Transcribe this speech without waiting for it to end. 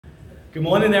Good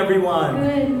morning, everyone.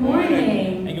 Good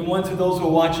morning. And good morning to those who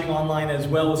are watching online as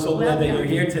well. We're so glad that you're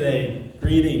here today.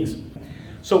 Greetings.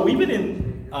 So we've been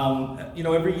in,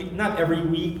 not every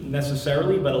week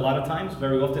necessarily, but a lot of times,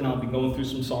 very often I'll be going through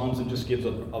some Psalms and just gives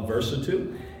a verse or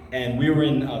two. And we were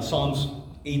in Psalms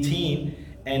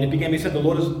 18, and it began, we said, the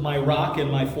Lord is my rock and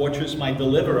my fortress, my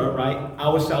deliverer, right?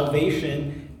 Our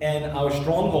salvation and our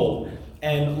stronghold.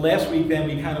 And last week then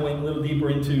we kind of went a little deeper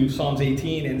into Psalms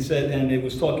 18 and it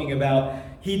was talking about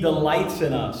He delights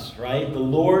in us, right? The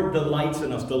Lord delights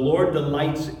in us. The Lord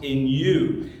delights in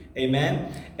you.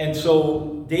 Amen. And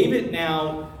so David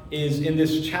now is in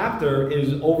this chapter is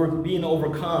being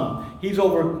overcome. He's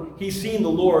seen the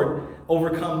Lord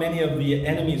overcome many of the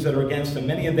enemies that are against him,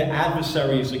 many of the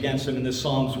adversaries against him in the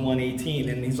Psalms 118.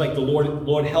 And he's like, the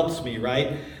Lord helps me,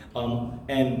 right?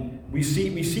 And we see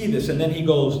this, and then he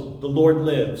goes, the Lord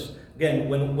lives. Again,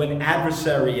 when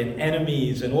adversary and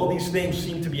enemies and all these things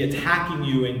seem to be attacking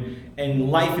you,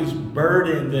 and life is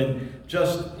burdened, and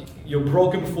just you're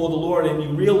broken before the Lord, and you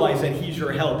realize that He's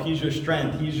your help, He's your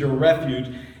strength, He's your refuge.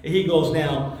 And he goes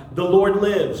now, the Lord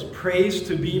lives, praise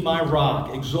to be my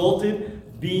rock, exalted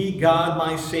be God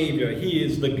my Savior. He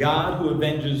is the God who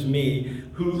avenges me,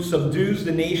 who subdues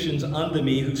the nations under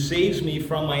me, who saves me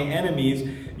from my enemies.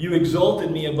 You exalted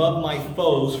me above my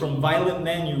foes. From violent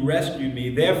men you rescued me.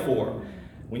 Therefore,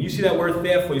 when you see that word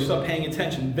therefore, you start paying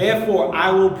attention. Therefore,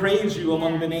 I will praise you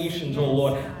among the nations, O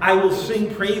Lord. I will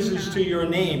sing praises to your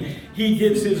name. He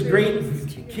gives his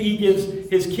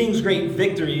king's great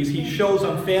victories. He shows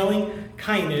unfailing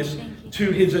kindness to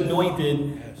his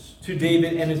anointed, to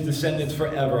David and his descendants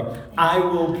forever. I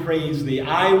will praise thee.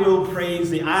 I will praise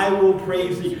thee. I will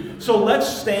praise thee. So let's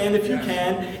stand if you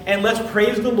can, and let's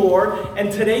praise the Lord.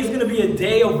 And today's going to be a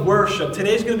day of worship.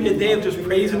 Today's going to be a day of just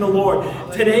praising the Lord.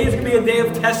 Today is going to be a day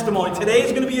of testimony. Today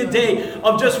is going to be a day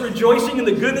of just rejoicing in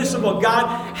the goodness of what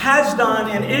God has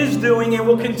done and is doing and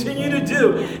will continue to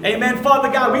do. Amen. Father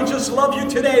God, we just love you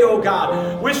today, oh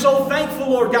God. We're so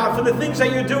thankful, Lord God, for the things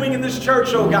that you're doing in this church,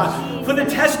 oh God. For the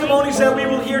testimonies that we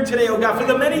will hear today, oh God. For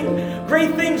the many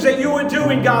great things that you are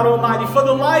doing, God Almighty. For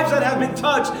the lives that have been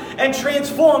touched and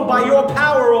transformed by your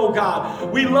power, oh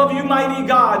God. We love you, mighty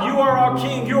God. You are our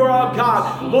King. You are our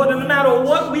God. Lord, and no matter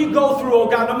what we go through, oh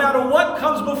God, no matter what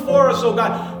comes before us, oh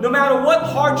God, no matter what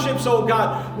hardships, oh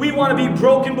God, we want to be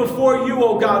broken before you,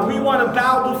 oh God. We want to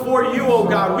bow before you, oh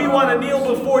God. We want to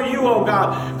kneel before you, oh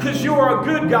God, because you are a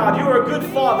good God. You are a good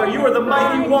Father. You are the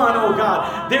mighty one, oh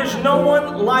God. There's no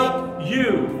one like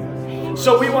you.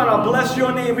 So we want to bless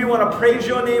your name. We want to praise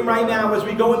your name right now as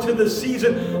we go into the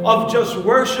season of just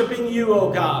worshiping you,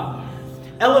 oh God.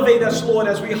 Elevate us, Lord,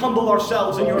 as we humble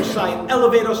ourselves in your sight.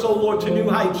 Elevate us, oh Lord, to new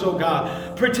heights, oh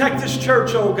God. Protect this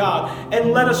church, oh God,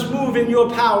 and let us move in your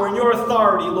power and your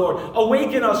authority, Lord.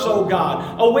 Awaken us, oh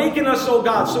God. Awaken us, oh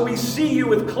God, so we see you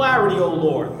with clarity, oh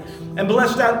Lord. And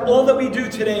bless that all that we do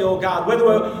today, oh God, whether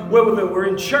we're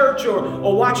in church or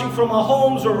watching from our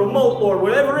homes or remote, Lord,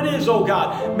 whatever it is, oh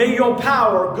God, may your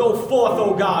power go forth,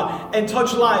 oh God, and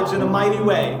touch lives in a mighty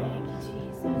way.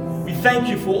 We thank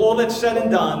you for all that's said and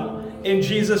done. In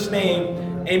Jesus'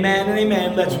 name, amen and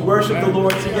amen. Let's worship the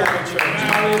Lord together, church.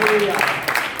 Hallelujah.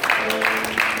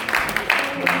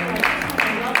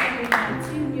 We have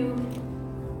two new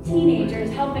teenagers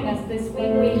helping us this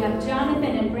week. We have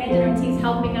Jonathan and Brandon Ortiz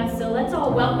helping us. So let's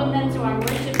all welcome them to our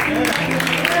worship team.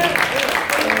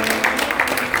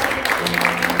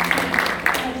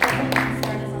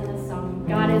 Start us on this song.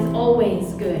 God is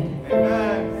always good.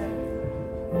 Amen.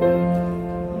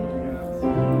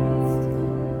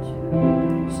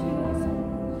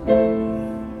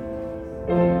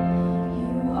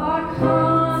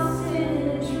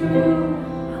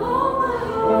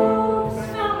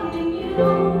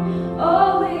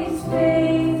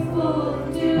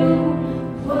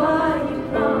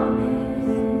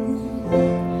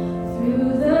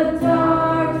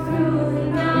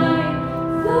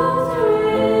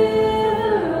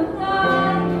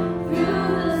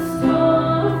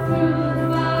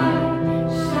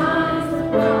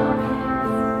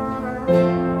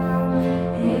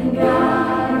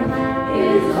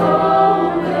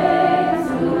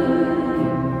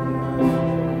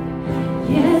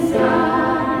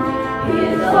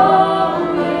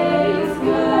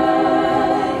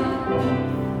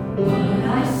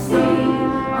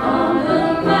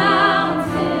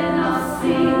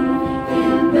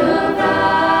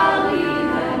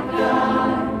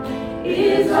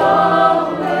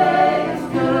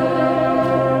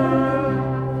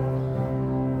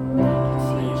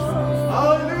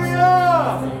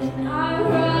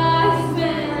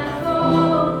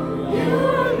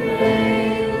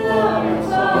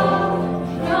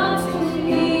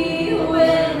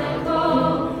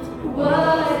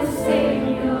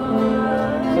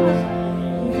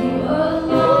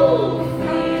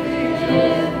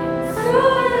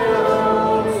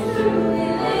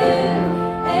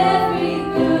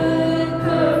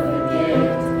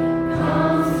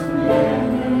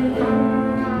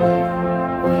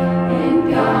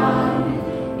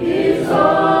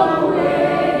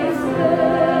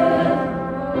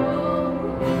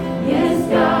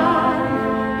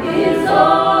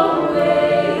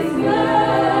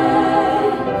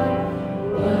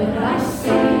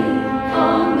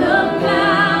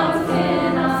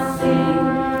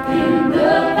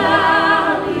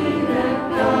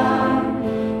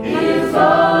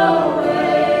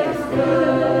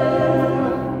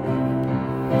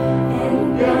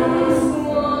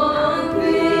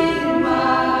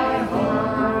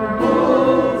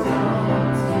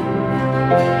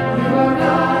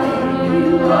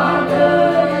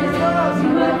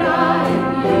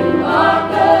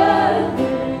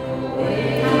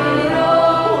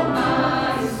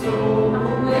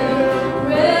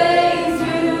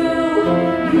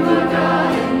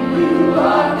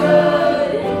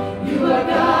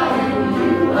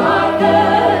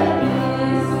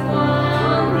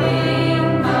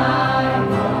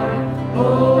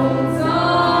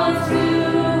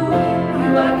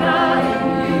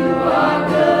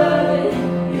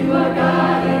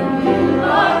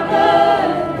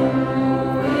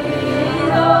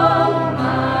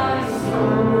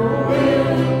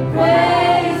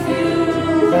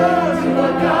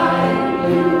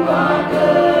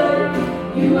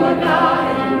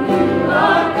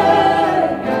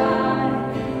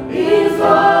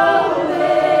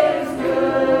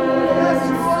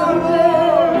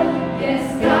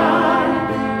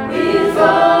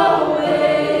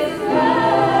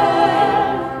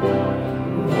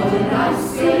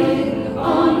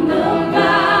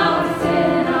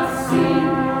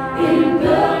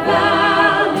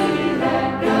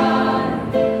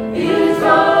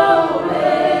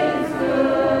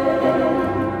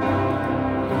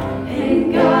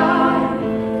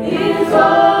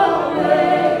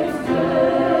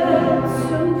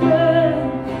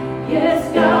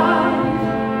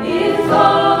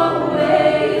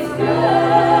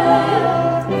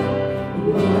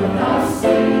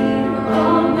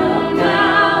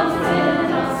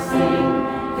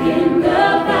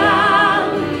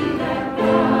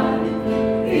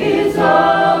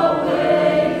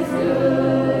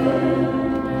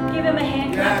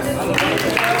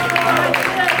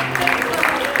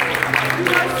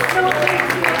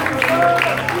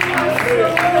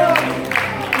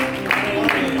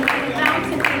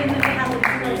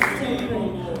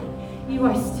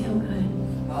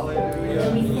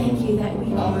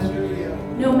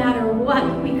 No matter what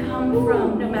we come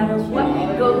from, no matter what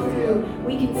we go through,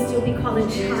 we can still be called a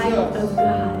child of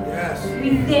God. Yes.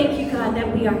 We thank you, God,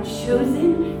 that we are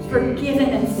chosen, forgiven,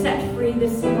 and set free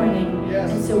this morning.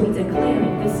 Yes. And so we declare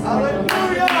it this morning.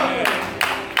 Hallelujah.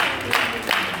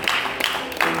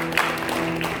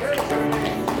 Praise your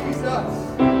name, Jesus.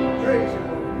 Praise you.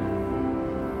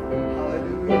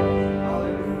 Hallelujah.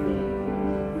 Hallelujah.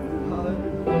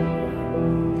 Hallelujah.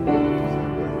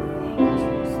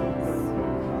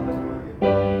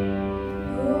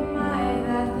 Who am I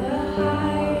that the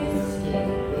highest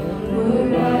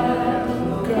would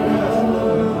welcome?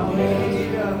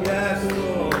 Yes,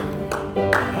 Lord.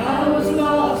 I was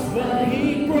lost, but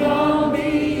he brought me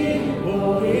in.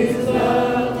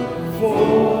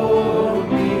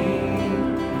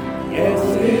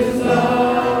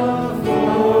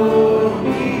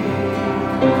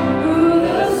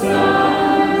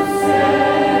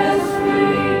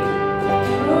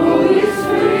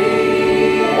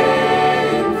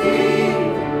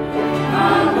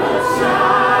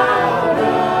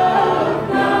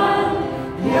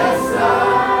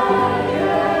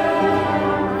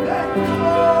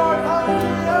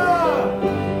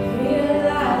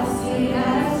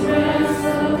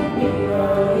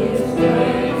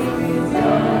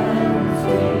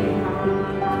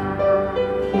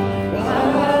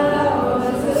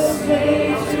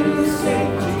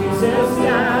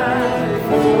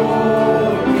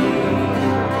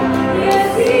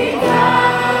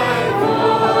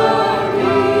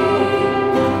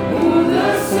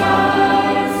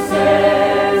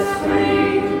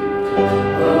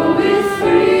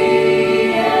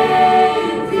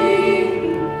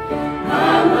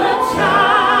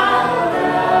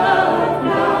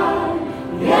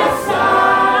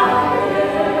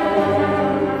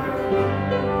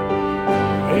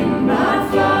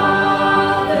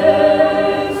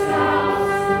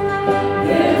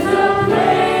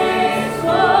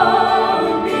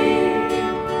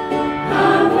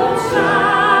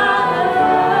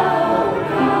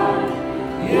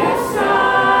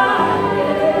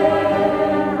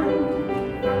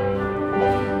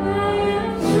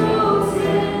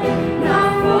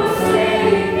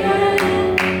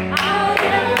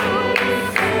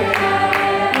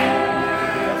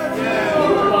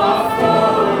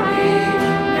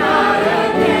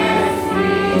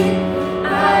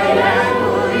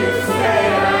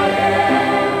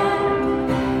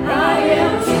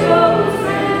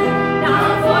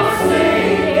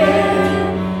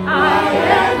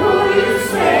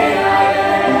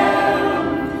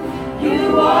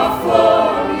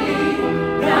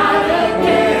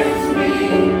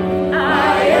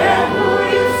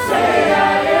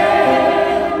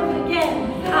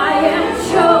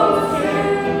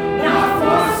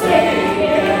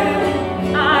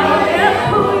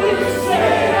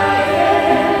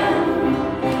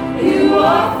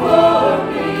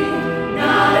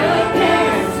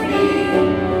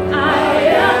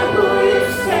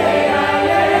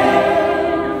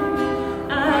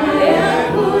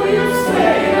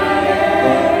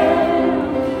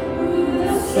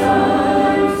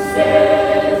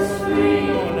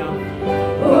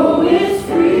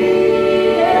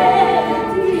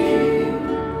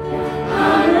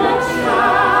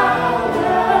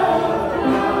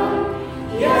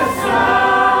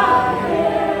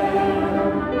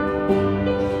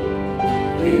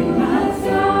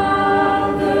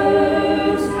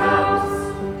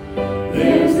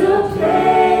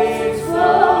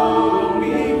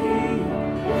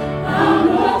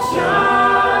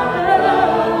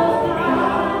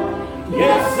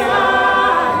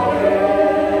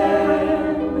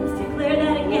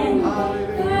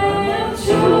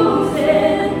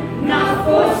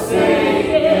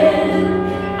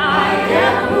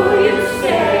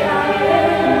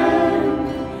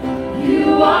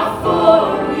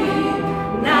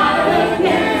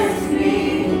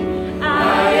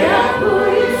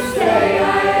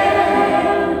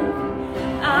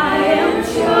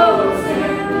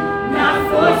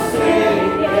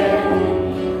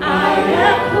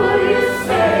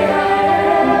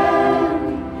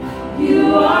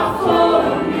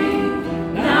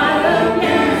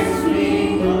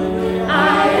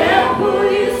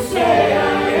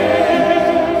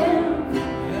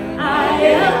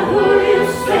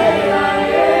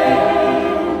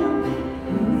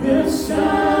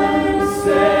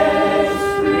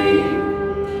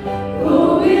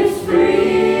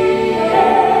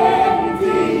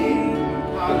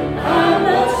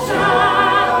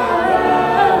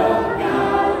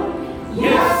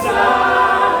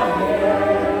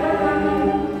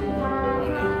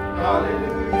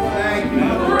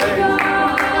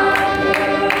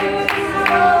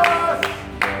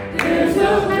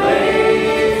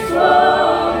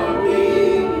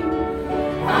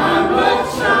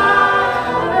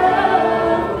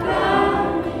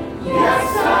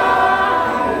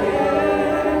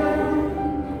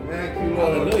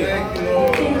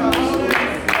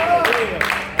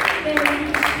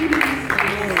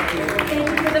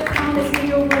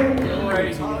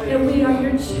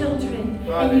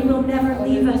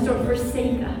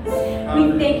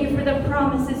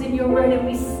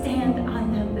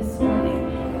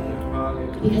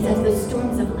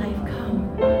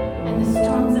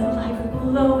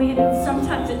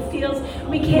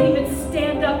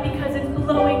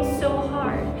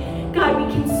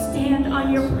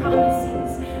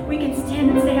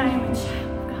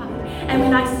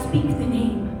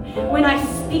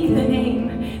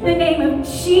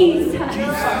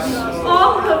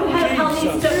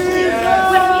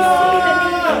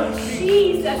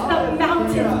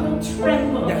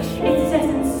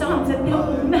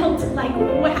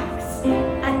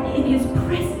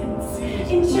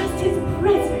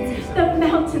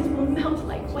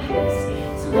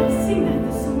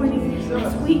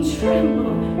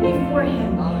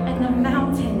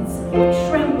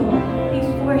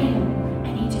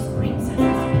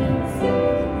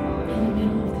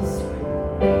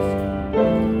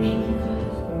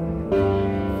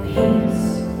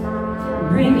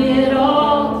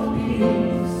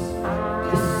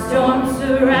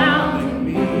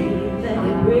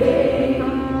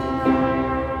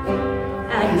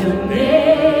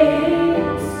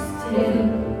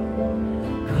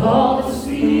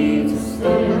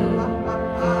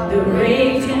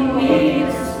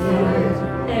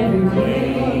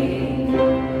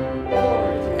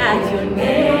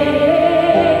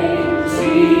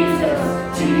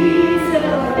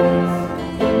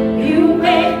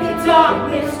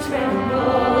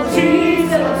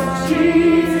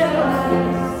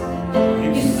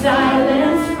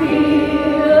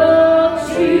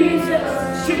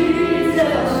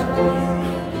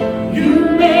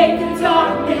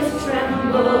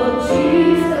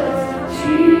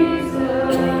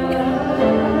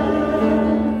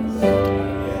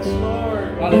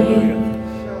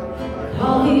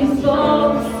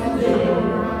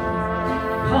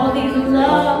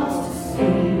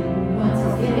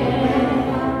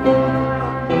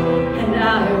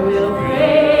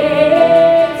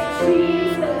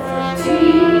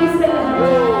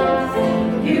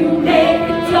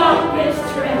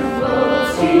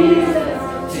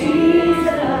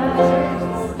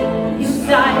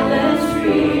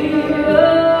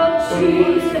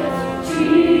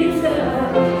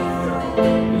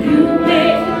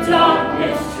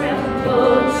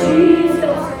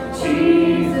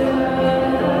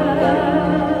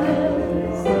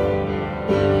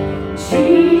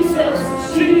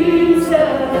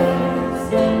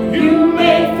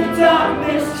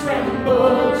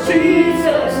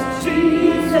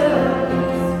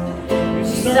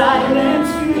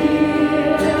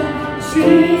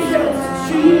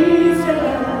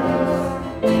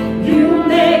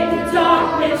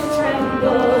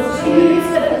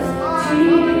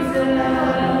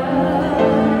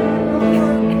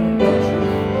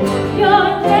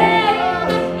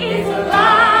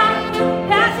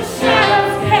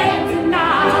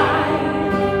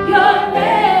 Your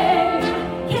name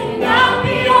cannot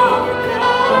be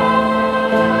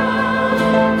overcome.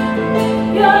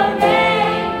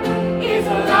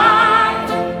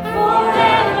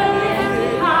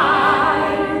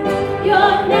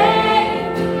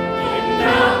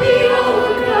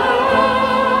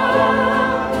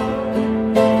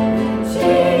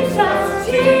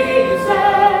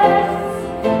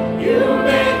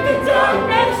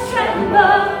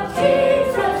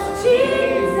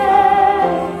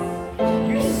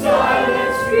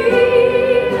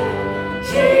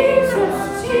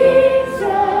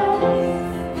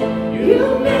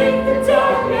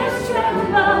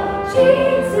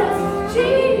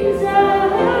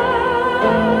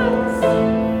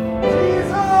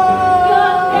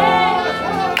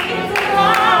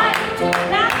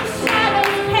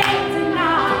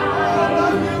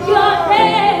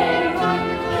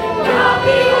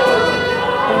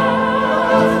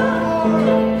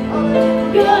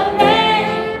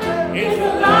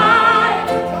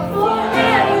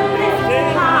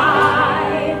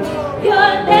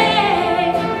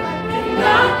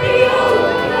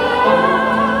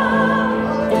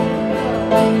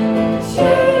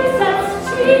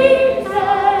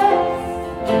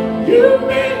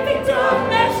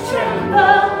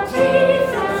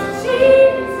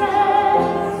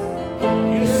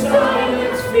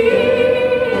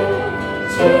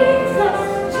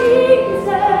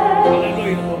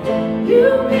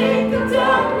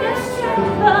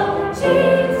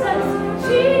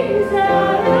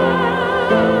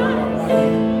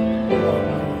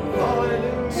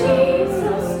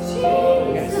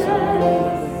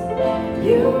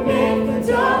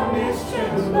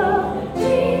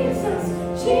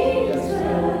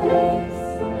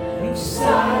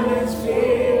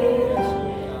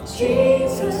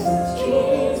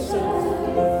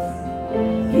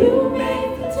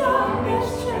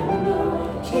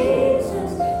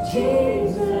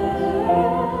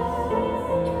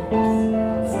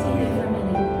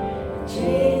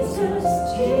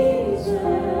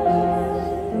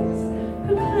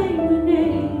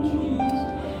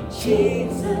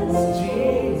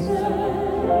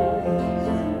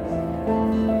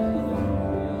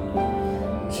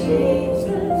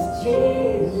 Jesus,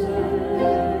 Jesus.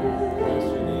 Bless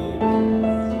your name.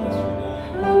 Bless your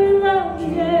name. How we love the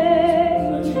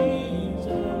name.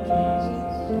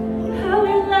 How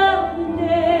we love the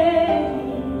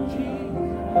name.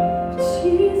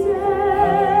 Jesus.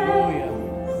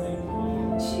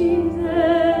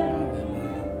 Jesus.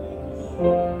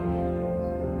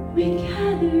 We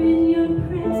gather in your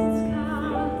presence,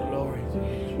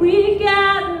 God. We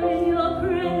gather in your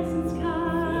presence,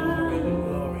 God.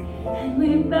 And we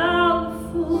bow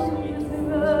before your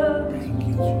throne.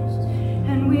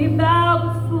 And we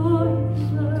bow before your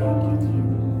throne.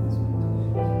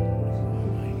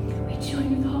 We join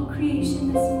with all creation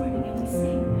this morning and we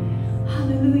sing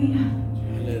hallelujah.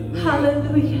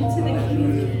 Hallelujah to the King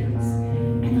of Kings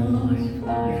and the Lord of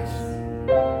Lords.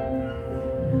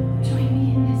 Join me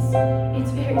in this.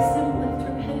 It's very simple, it's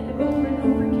repetitive over and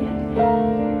over again.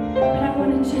 But I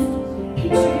want to just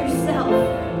picture yourself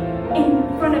in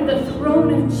front of the throne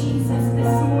of Jesus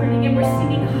this morning, and we're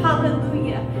singing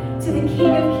hallelujah to the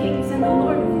King of Kings and the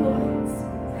Lord of Lords.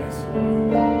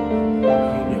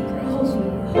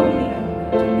 Holy, holy.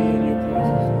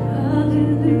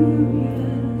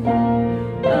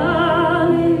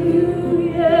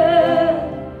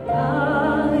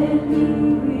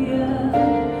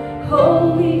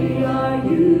 Holy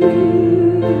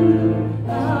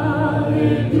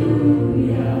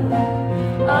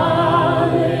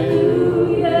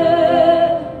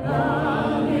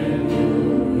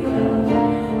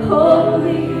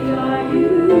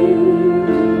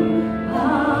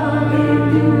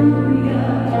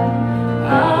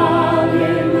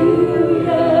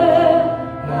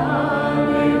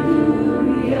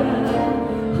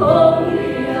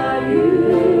are you.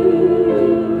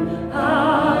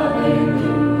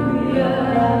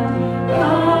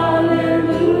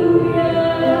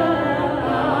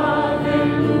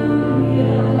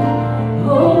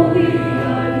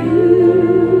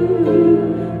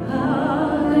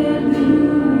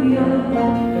 Hallelujah.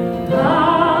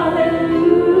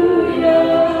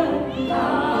 Hallelujah.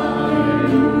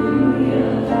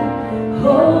 Hallelujah.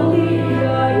 Holy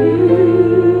are you.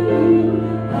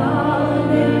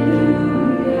 Hallelujah.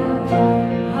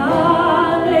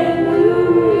 Hallelujah.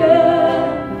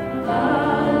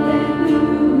 Hallelujah.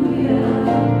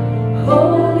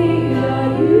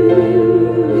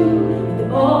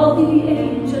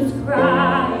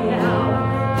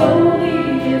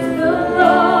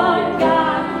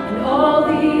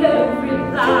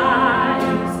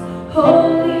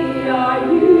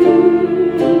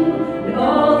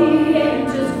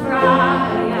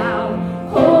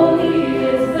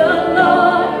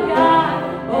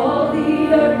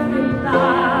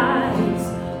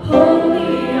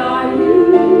 Holy are you.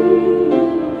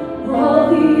 All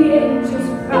the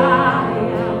angels cry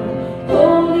out,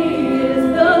 holy is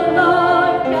the Lord.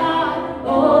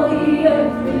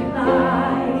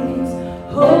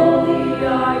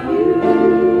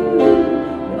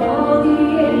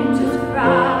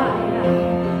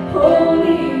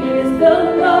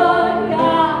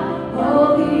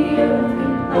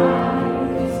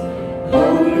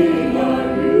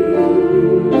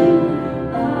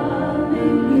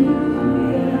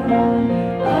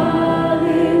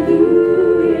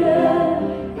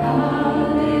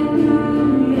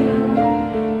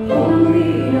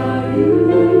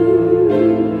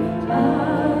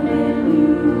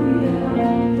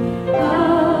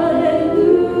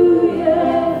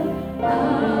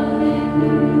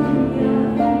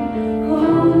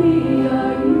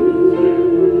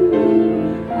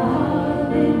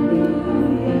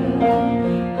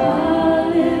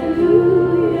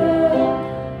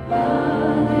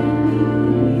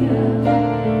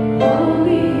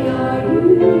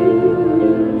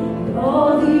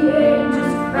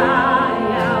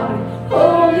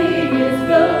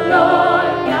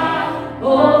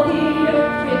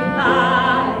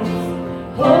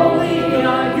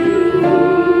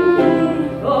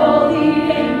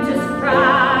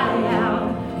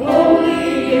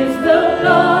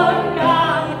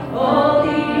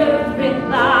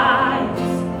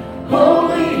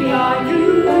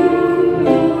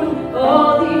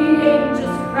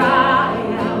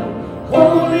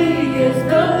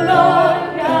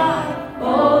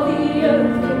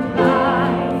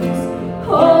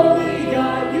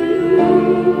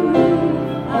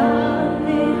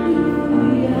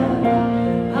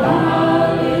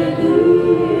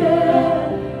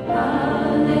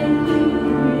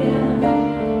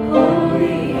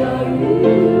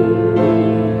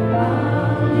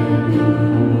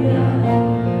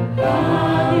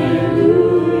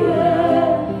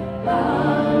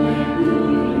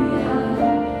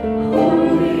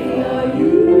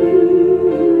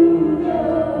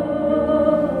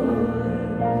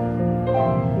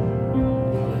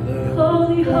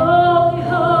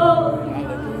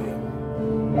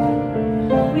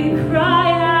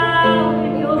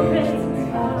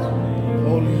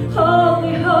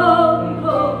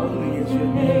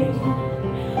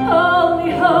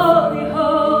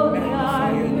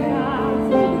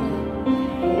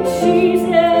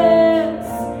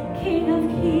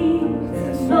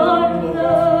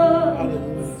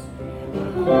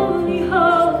 Holy,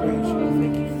 holy, holy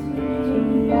is your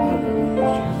name.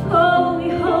 Holy,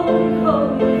 holy,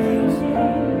 holy is your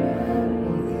name.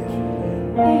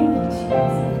 Thank you,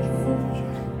 Jesus.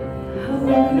 How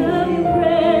we love your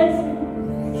presence.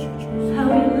 How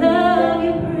we love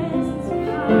your presence.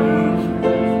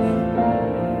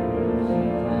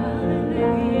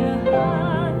 Hallelujah.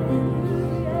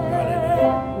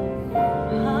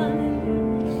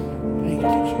 Hallelujah. Thank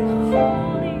you, Jesus.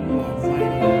 Holy is your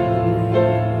name.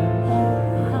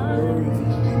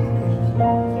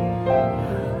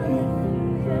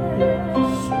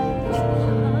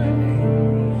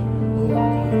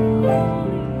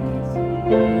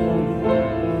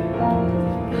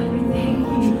 God, we thank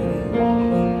you.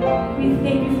 We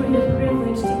thank you for the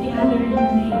privilege to gather in your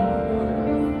name.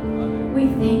 We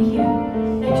thank you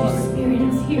that your Spirit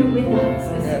is here with us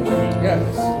this morning.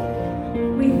 Yes.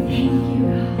 We thank you,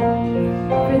 God,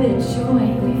 for the joy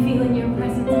we feel in your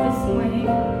presence this morning.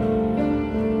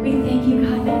 We thank you,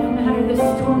 God, that no matter the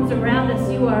storms around us,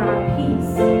 you are our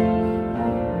peace.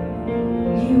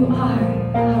 You are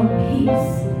our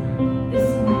peace this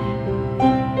morning.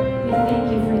 We thank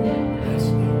you for that, Yes,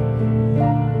 God.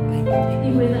 Lord. Thank you,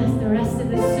 Be with us the rest of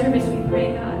the service, we pray,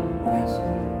 God. Jesus.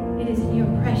 It is in your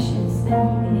precious and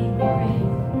holy name we pray.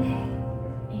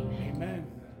 Amen. Amen.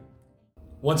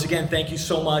 Once again, thank you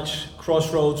so much,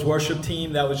 Crossroads worship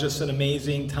team. That was just an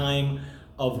amazing time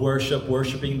of worship,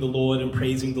 worshiping the Lord and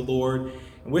praising the Lord.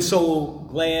 And we're so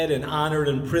glad and honored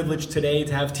and privileged today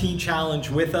to have Teen Challenge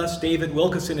with us. David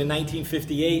Wilkerson in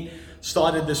 1958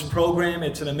 started this program.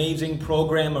 It's an amazing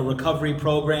program, a recovery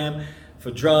program for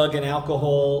drug and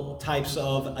alcohol types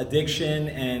of addiction.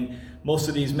 And most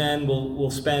of these men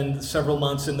will spend several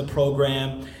months in the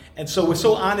program. And so we're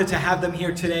so honored to have them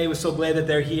here today. We're so glad that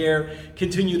they're here.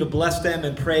 Continue to bless them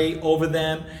and pray over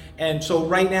them. And so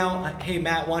right now, hey,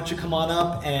 Matt, why don't you come on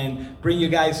up and bring you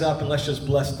guys up and let's just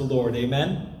bless the Lord.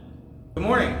 Amen. Good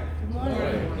morning. Good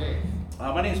morning.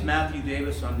 My name is Matthew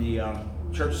Davis. I'm the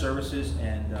Church Services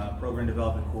and Program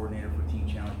Development Coordinator for Teen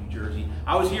Challenge New Jersey.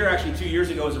 I was here actually 2 years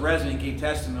ago as a resident, gave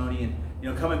testimony,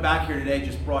 and coming back here today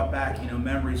just brought back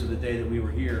memories of the day that we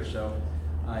were here. So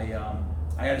I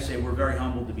got to say we're very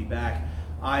humbled to be back.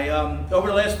 Over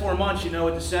the last 4 months, at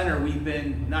the center, we've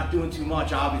been not doing too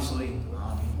much, obviously,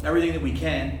 everything that we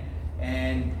can.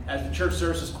 And as the Church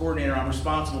Services Coordinator, I'm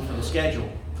responsible for the schedule,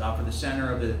 for the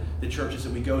center of the churches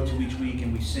that we go to each week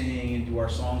and we sing and do our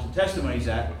songs and testimonies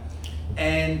at.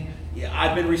 And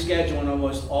I've been rescheduling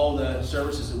almost all the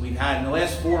services that we've had in the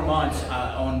last 4 months.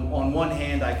 On one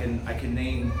hand, I can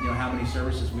name how many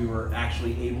services we were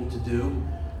actually able to do.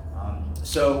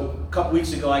 So a couple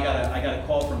weeks ago, I got a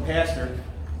call from Pastor,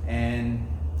 and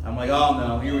I'm like, oh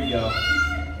no, here we go.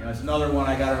 It's another one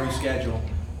I got to reschedule.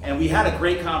 And we had a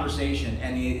great conversation,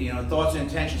 and the thoughts and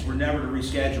intentions were never to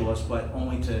reschedule us, but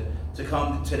only to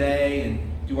come today and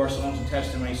do our songs and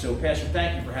testimony. So Pastor,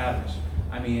 thank you for having us.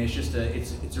 I mean, it's just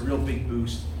it's a real big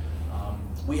boost.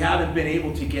 We haven't been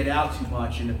able to get out too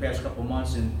much in the past couple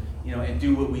months and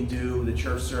do what we do. The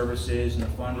church services and the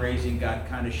fundraising got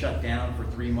kind of shut down for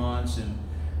 3 months, and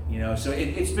so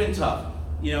it's been tough.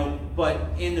 But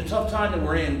in the tough time that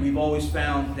we're in, we've always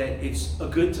found that it's a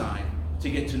good time to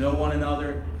get to know one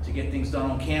another, to get things done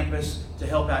on campus, to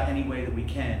help out any way that we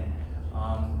can.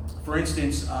 For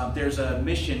instance, there's a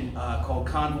mission called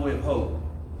Convoy of Hope,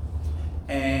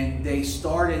 and they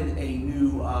started a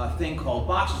new thing called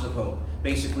Boxes of Hope.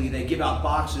 Basically, they give out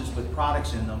boxes with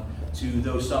products in them to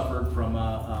those suffered from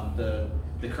the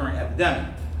current epidemic.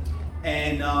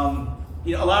 And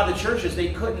a lot of the churches, they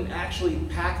couldn't actually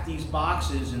pack these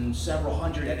boxes in several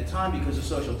hundred at a time because of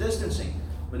social distancing.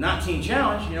 But not Teen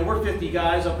Challenge. We're 50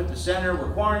 guys up at the center.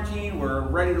 We're quarantined. We're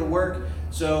ready to work.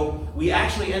 So we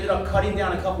actually ended up cutting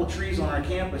down a couple trees on our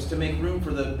campus to make room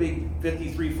for the big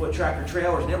 53-foot tractor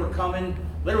trailers. And they were coming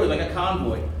literally like a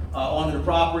convoy onto the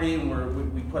property.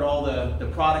 And we put all the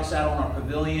products out on our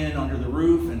pavilion under the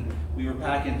roof, and we were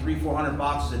packing 300-400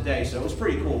 boxes a day. So it was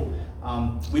pretty cool.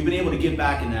 We've been able to give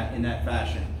back in that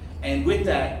fashion. And with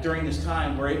that, during this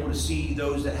time, we're able to see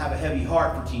those that have a heavy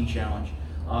heart for Teen Challenge.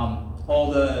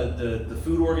 All the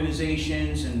food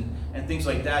organizations and things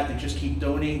like that just keep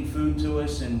donating food to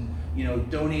us and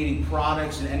donating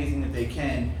products and anything that they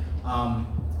can.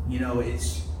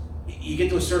 It's you get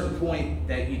to a certain point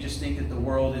that you just think that the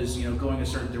world is going a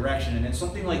certain direction, and then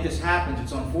something like this happens.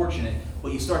 It's unfortunate,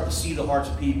 but you start to see the hearts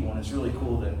of people, and it's really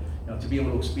cool to be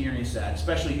able to experience that,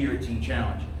 especially here at Teen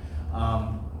Challenge.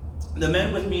 The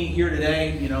men with me here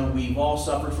today, we've all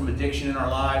suffered from addiction in our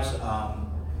lives.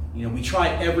 We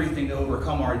tried everything to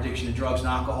overcome our addiction to drugs and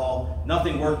alcohol.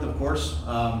 Nothing worked, of course.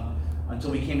 until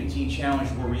we came to Teen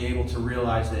Challenge, were we able to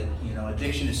realize that,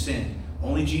 addiction is sin.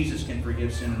 Only Jesus can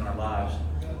forgive sin in our lives.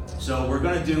 So we're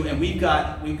going to do, and we've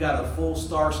got a full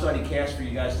star-studded cast for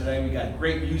you guys today. We got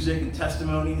great music and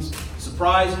testimonies,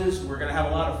 surprises. We're going to have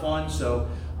a lot of fun. So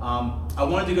I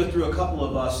wanted to go through a couple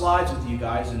of slides with you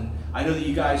guys, and I know that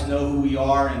you guys know who we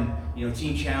are, and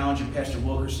Teen Challenge and Pastor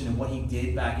Wilkerson and what he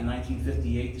did back in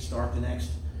 1958 to start the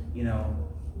next,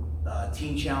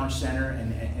 Teen Challenge Center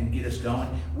and get us going.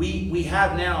 We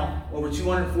have now over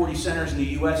 240 centers in the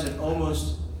U.S. and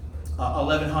almost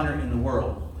 1,100 in the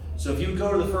world. So if you would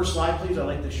go to the first slide, please, I'd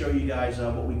like to show you guys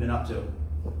what we've been up to.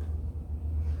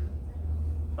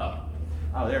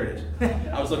 Oh, there it is.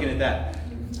 I was looking at that.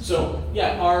 So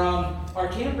yeah, our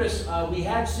campus, we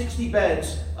had 60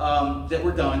 beds that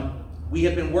were done. We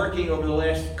have been working over the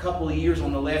last couple of years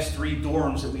on the last 3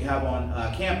 dorms that we have on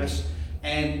campus,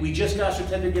 and we just got a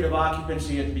certificate of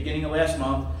occupancy at the beginning of last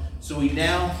month. So we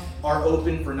now are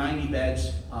open for 90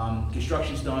 beds.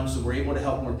 Construction's done, so we're able to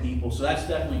help more people. So that's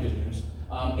definitely good news.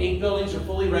 8 buildings are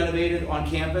fully renovated on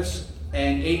campus,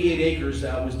 and 88 acres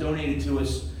was donated to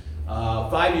us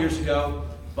 5 years ago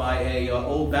by a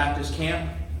old Baptist camp.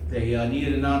 They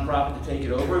needed a nonprofit to take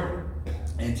it over,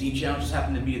 and Teen Challenge just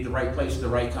happened to be at the right place at the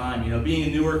right time. Being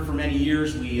in Newark for many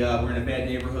years, we were in a bad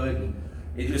neighborhood, and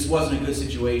it just wasn't a good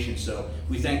situation. So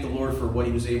we thank the Lord for what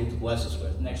He was able to bless us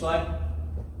with. Next slide.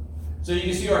 So you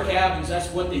can see our cabins. That's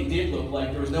what they did look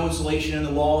like. There was no insulation in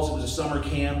the walls. It was a summer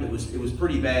camp. It was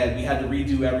pretty bad. We had to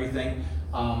redo everything.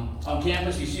 On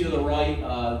campus, you see to the right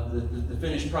the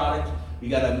finished product. We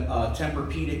got a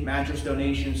Tempur-Pedic mattress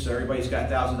donation, so everybody's got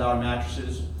 $1,000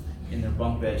 mattresses in their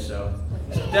bunk beds. So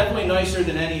it's definitely nicer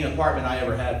than any apartment I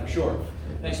ever had, for sure.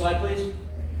 Next slide, please.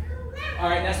 All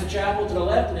right, that's the chapel to the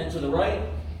left, and then to the right,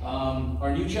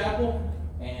 our new chapel.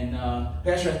 And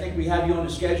Pastor, I think we have you on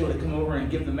the schedule to come over and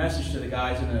give the message to the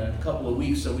guys in a couple of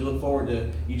weeks, so we look forward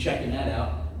to you checking that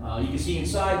out. You can see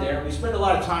inside there, we spend a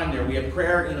lot of time there. We have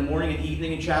prayer in the morning and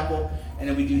evening in chapel, and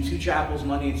then we do 2 chapels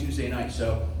Monday and Tuesday night.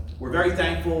 So we're very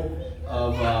thankful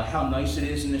of how nice it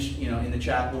is in this, in the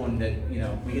chapel, and that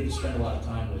we get to spend a lot of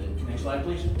time with it. Next slide,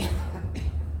 please.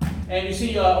 And you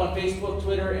see on Facebook,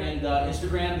 Twitter, and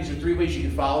Instagram, these are 3 ways you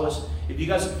can follow us. If you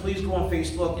guys please go on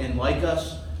Facebook and like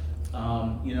us.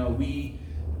 We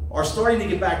are starting to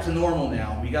get back to normal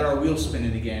now. We got our wheels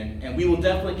spinning again, and we will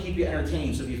definitely keep you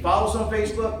entertained. So if you follow us on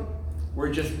Facebook,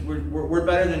 we're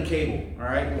better than cable. All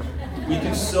right, we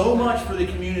do so much for the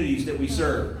communities that we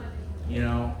serve.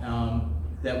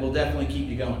 That will definitely keep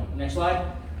you going. Next slide.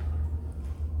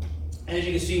 And as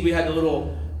you can see, we had the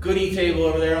little goodie table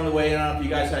over there on the way. I don't know if you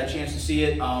guys had a chance to see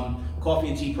it. Coffee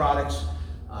and tea products.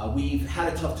 We've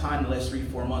had a tough time the last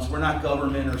 3-4 months. We're not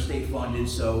government or state funded,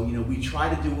 so we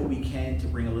try to do what we can to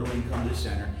bring a little income to the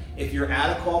center. If you're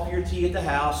out of coffee or tea at the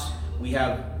house, we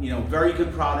have very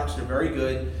good products. They're very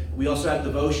good. We also have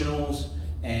devotionals,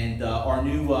 and our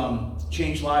new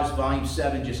Change Lives Volume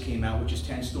 7 just came out, which is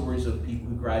 10 stories of people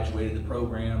who graduated the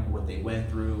program, what they went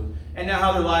through, and now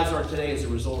how their lives are today as a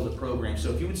result of the program. So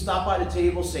if you would stop by the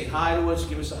table, say hi to us,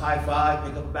 give us a high five,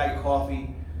 pick up a bag of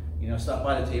coffee. Stop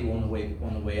by the table on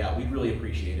the way out. We'd really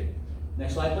appreciate it.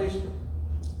 Next slide, please.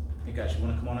 Hey guys, you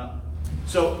want to come on up?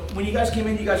 So when you guys came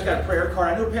in, you guys got a prayer card.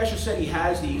 I know Pastor said he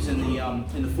has these in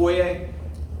the foyer.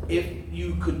 If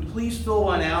you could please fill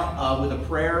one out with a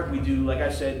prayer. We do, like I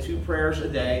said, 2 prayers a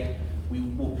day. We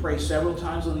will pray several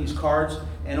times on these cards.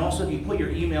 And also, if you put your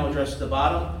email address at the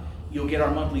bottom, you'll get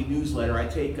our monthly newsletter. I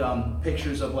take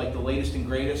pictures of like the latest and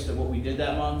greatest of what we did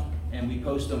that month, and we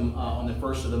post them on the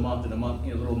first of the month in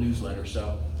a little newsletter.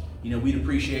 So, we'd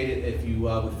appreciate it if you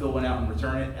would fill one out and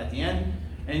return it at the end,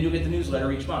 and you'll get the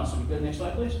newsletter each month. So we go to the next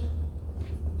slide, please.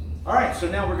 All right, so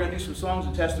now we're going to do some songs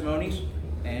and testimonies,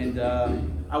 and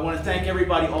I want to thank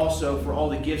everybody also for all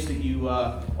the gifts that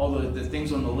all the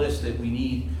things on the list that we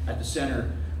need at the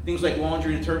center. Things like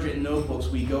laundry, detergent, and notebooks,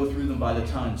 we go through them by the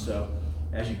ton, so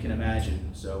as you can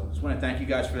imagine. So just want to thank you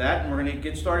guys for that, and we're going to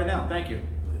get started now. Thank you.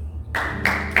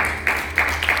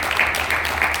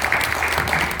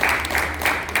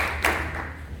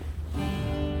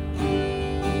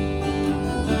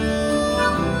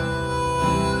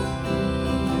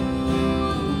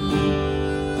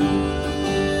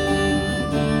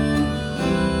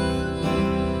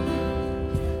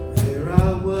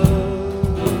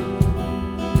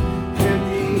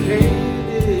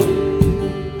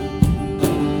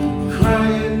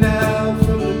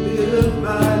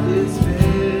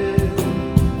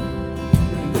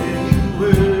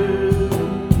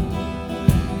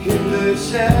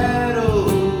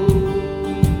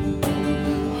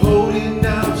 Holding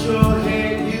out your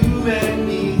hand, you met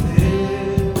me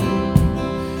there,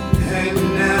 and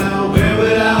now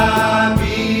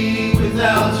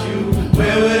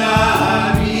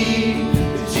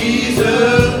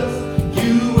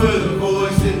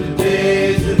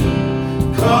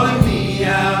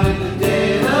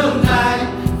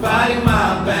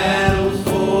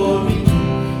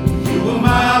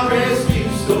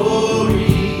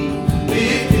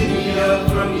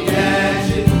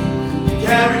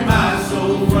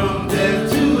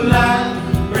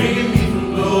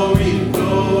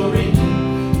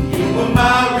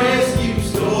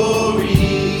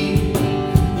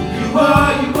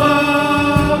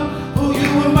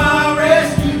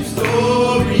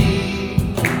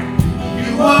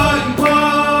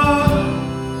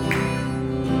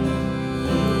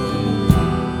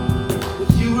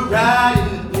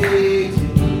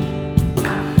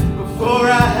before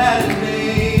I had a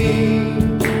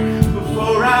name,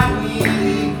 before I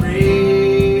needed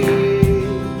grace.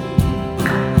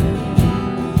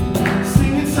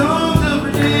 Singing songs of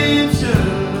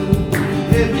redemption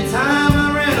every time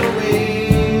I ran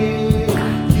away.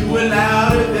 You were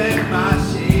louder than my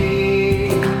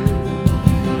shame.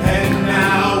 And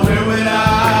now where would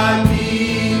I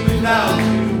be without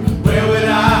you? Where would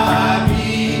I be?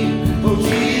 Oh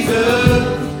Jesus,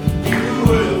 you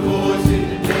were the voice in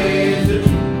the desert.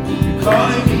 You're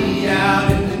calling me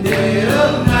out in the dead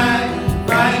of night,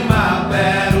 fighting my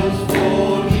battles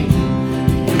for me.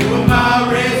 You were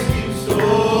my rescue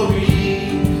story,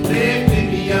 lifting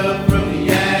me up from the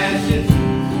ashes.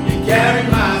 You carried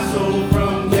my soul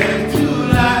from death to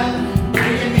life,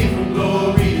 bringing me from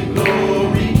glory to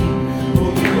glory.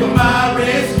 Oh, you were my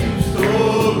rescue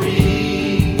story.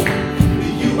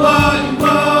 You are,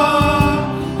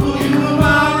 oh, you were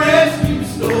my rescue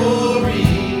story.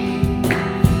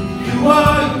 You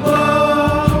are,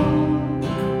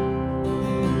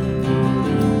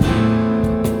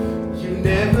 you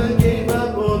never gave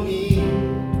up on me.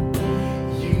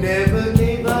 You never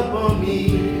gave up on me.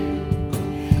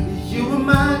 You were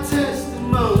my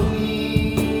testimony.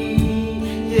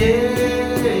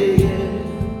 Yeah,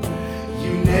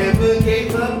 you never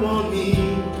gave up on me.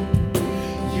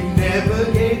 You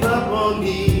never gave up on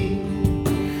me.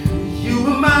 You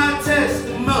were my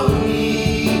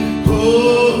testimony. Oh,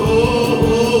 oh,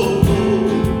 oh,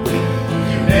 oh.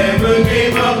 You never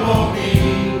gave up on me.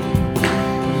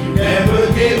 You never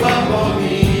gave up on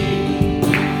me.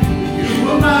 You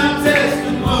were my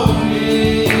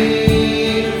testimony.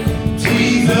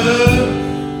 Jesus,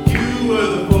 you were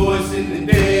the voice in the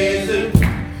desert.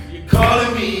 You're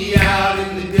calling me out in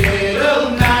the dead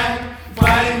of night,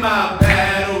 fighting my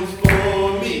battles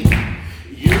for me.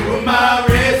 You were my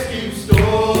rescue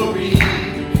story,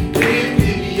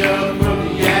 lifted me up from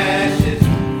the ashes.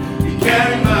 You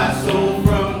carried my soul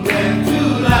from death to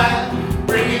life,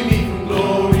 bringing me from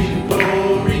glory to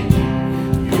glory.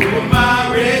 You were my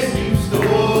rescue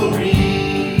story.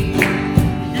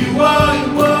 You are,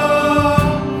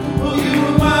 oh, you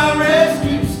were my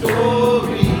rescue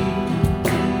story.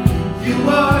 You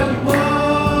are,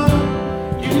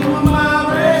 you were my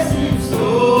rescue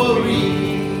story.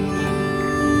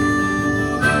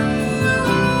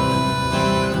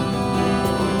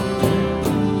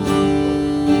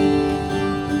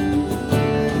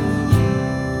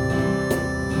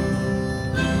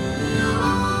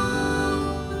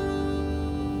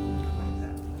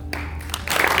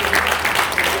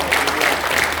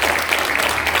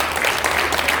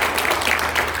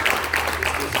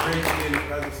 It's great to be in the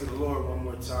presence of the Lord one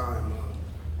more time.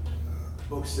 The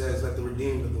book says, let the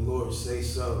redeemed of the Lord say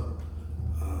so.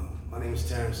 My name is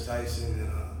Terrence Tyson, and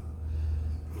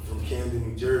I'm from Camden,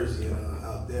 New Jersey. And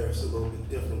out there, it's a little bit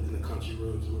different than the country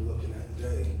roads we're looking at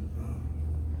today.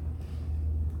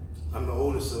 I'm the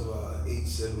oldest of 8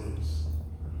 siblings.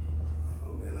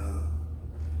 And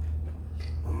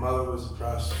my mother was a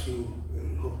prostitute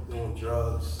and hooked on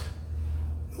drugs.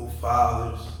 No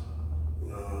fathers.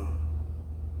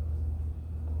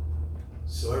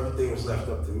 So everything was left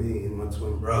up to me and my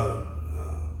twin brother.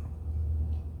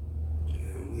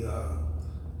 And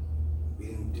we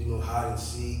didn't do no hide and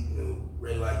seek, no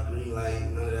red light, green light,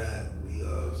 none of that. We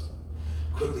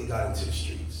quickly got into the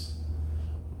streets.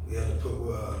 We had to put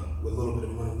what little bit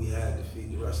of money we had to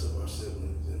feed the rest of our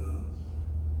siblings. And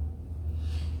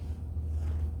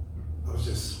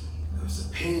there was a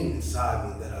pain inside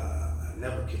me that I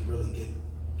never could really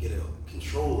get a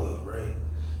control of, right?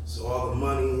 So all the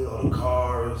money, all the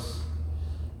cars,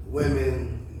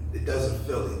 women, it doesn't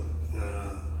fill it.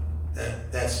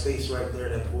 That space right there,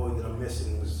 that void that I'm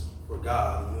missing was for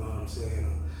God, you know what I'm saying?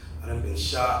 I done been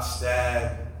shot,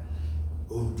 stabbed,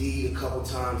 OD'd a couple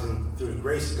times, and through the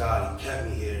grace of God, He kept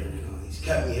me here. He's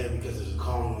kept me here because there's a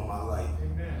calling on my life.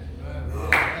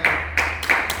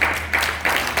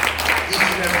 Each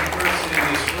and every person in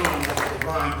this room has a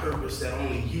divine purpose that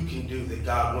only you can do, that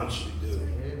God wants you to do.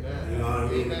 You know what I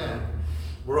mean?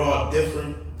 We're all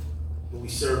different, but we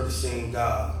serve the same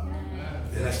God.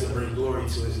 And that's to bring glory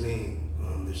to His name.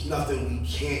 There's nothing we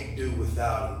can't do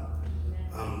without Him.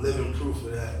 I'm living proof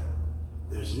of that.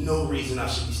 There's no reason I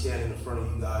should be standing in front of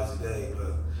you guys today,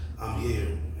 but I'm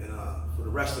here. And for the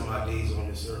rest of my days on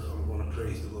this earth, I'm going to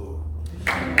praise the Lord.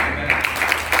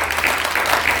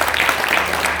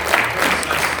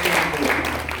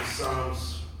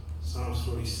 Psalms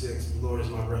 46, the Lord is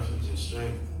my refuge and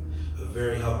strength, a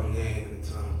very helping hand in the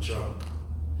time of trouble.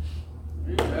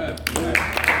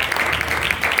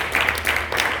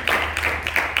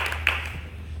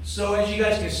 So as you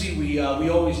guys can see, we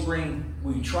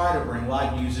try to bring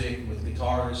live music with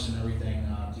guitarists and everything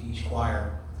to each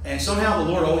choir. And somehow the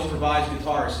Lord always provides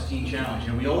guitarists at Teen Challenge.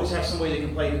 And we always have somebody that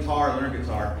can play guitar, learn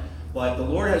guitar. But the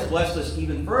Lord has blessed us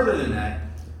even further than that.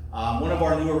 One of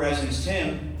our newer residents,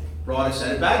 Tim, brought a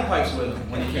set of bagpipes with him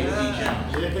when he came to Teen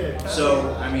Challenge.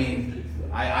 So, I mean,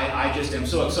 I just am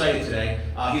so excited today.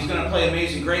 He's going to play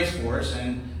Amazing Grace for us,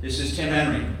 and this is Tim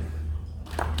Henry.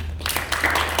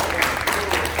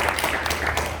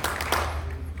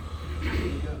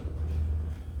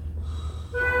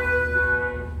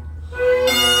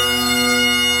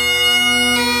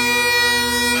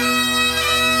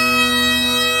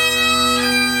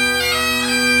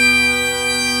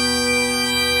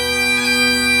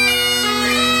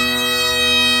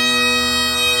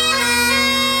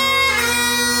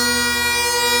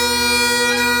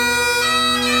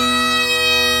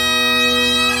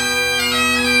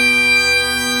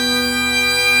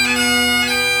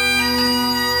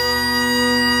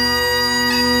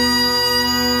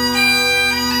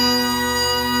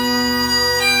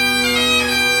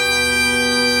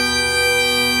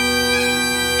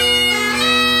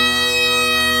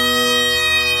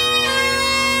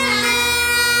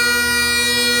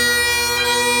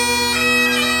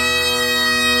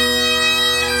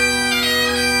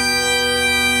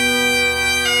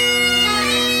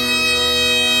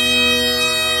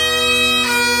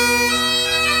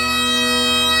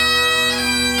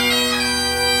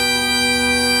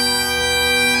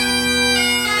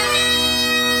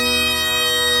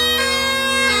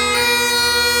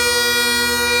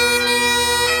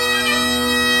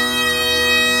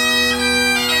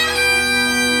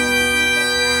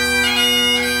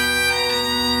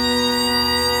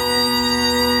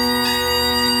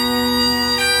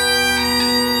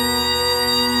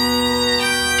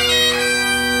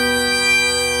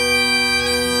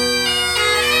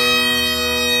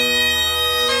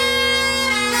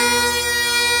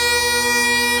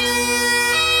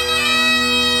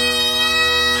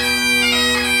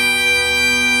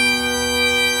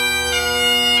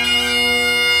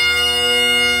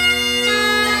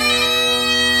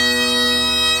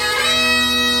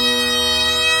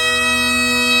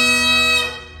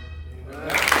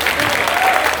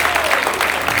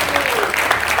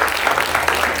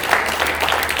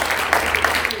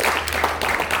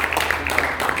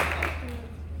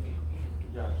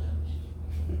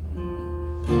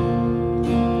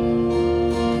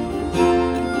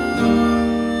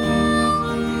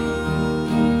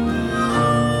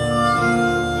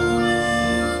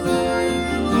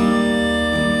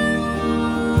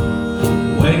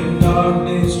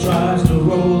 Darkness tries to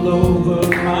roll over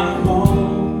my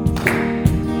home.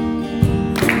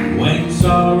 When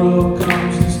sorrow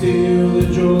comes to steal the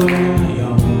joy I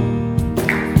own.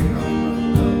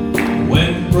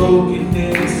 When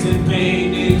brokenness and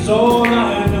pain is all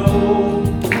I know.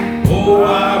 Oh,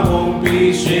 I won't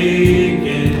be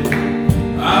shaken.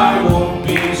 I won't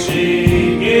be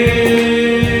shaken.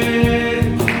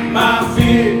 My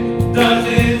fear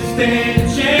doesn't stand a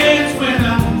chance when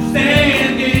I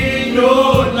stand in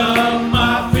your love.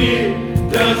 My fear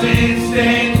doesn't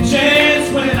stand a chance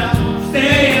when I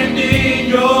stand in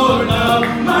your love.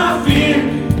 My fear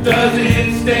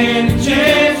doesn't stand a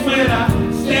chance when I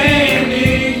stand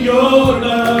in your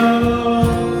love.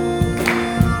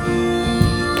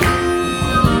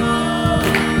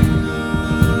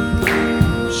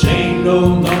 Shame no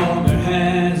longer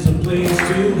has a place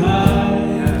to hide.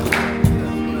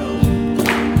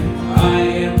 I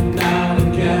am not a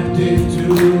captive to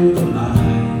the lie.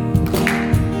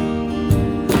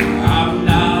 I'm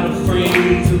not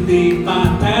afraid to leave my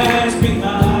past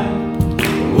behind.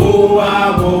 Oh,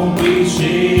 I won't be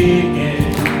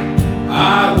shaken.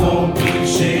 I won't be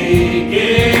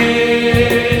shaken.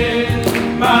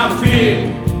 My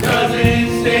fear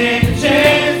doesn't stand a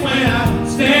chance when I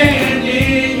stand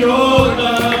in your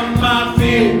love. My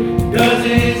fear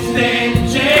doesn't stand a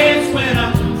chance when I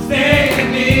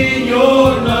stand in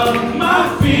your love.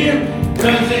 My fear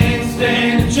doesn't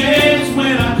stand a chance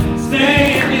when I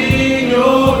stand in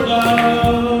your love.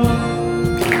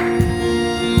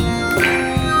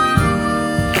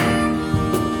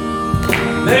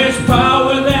 There's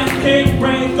power that can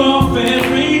break off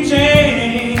every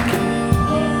chain.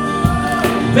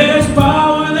 There's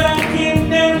power that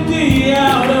can empty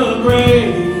out a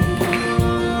grave.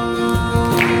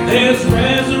 There's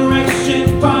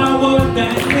resurrection power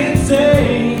that can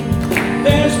save.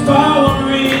 There's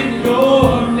power in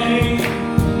your name.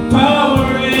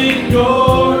 Power in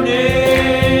your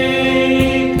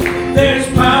name. There's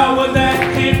power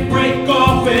that can break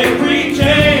off every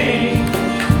chain.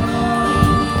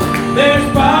 There's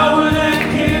power that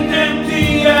can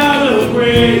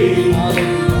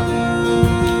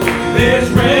There's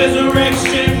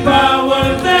resurrection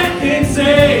power that can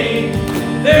save.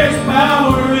 There's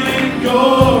power in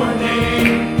your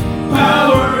name.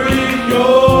 Power in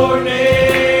your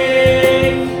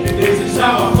name. And this is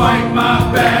how I fight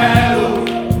my battle.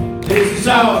 This is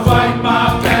how I fight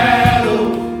my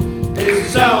battle. This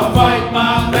is how I fight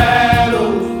my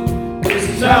battle. This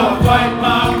is how I fight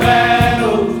my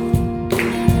battle.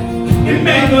 It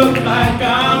may look like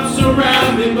I'm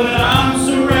surrounded, but I'm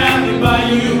surrounded by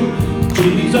you,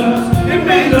 Jesus. It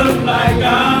may look like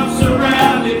I'm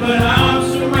surrounded, but I'm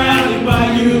surrounded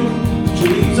by you,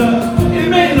 Jesus. It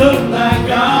may look like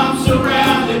I'm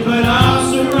surrounded, but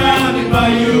I'm surrounded by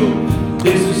you.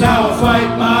 This is how I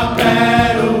fight my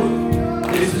battle.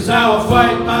 This is how I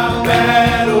fight my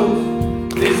battle.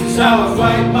 This is how I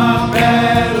fight my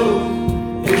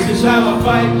battle. This is how I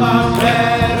fight my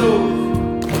battle.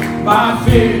 My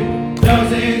fear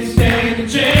doesn't stand a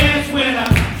chance when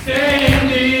I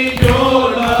stand in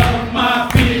your love. My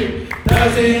fear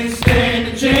doesn't stand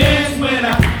a chance when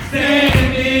I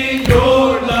stand in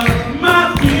your love.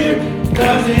 My fear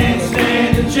doesn't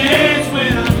stand a chance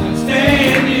when I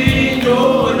stand in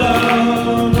your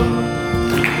love.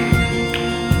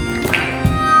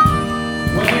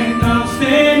 When I'm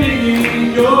standing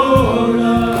in your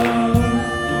love.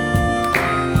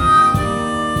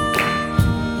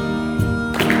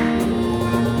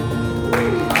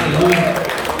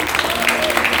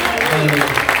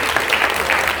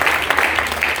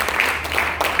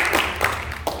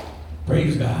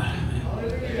 Praise God.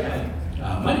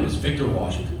 My name is Victor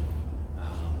Washington.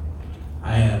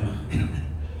 I am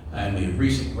a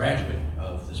recent graduate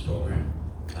of this program.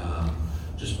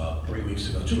 Just about 2 weeks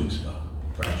ago,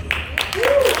 graduated.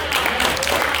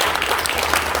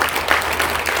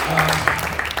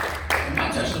 And my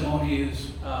testimony is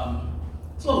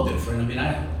it's a little different. I mean,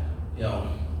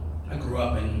 I grew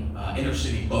up in inner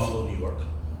city Buffalo, New York.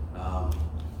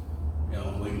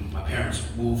 When my parents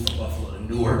moved from Buffalo to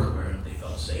Newark, where they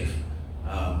felt safe.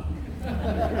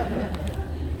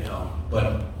 But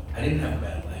I didn't have a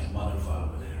bad life. Mother and father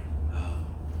were there.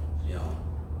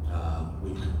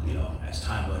 As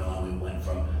time went on, we went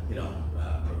from,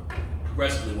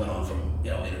 progressively went on from,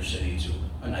 inner city to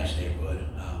a nice neighborhood.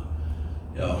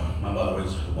 My mother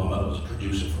was a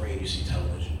producer for ABC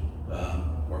Television.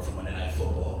 Worked for Monday Night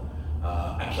Football.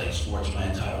 I played sports my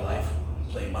entire life.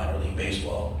 Played minor league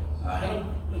baseball. I had a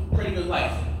pretty good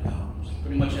life.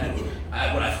 Pretty much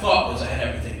what I thought was I had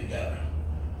everything together.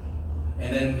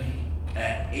 And then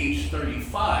at age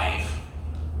 35,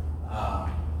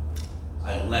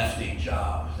 I left a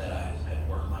job that I had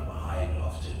worked my behind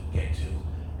off to get to,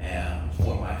 and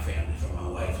for my family, for my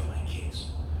wife and my kids,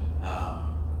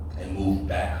 and moved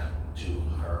back to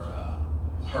her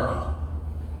home.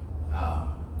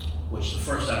 Which the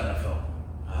first time that I felt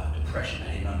depression,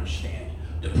 I didn't understand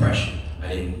depression. I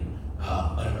didn't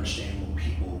understand when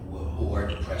people who were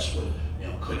depressed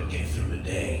couldn't get through the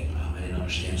day. I didn't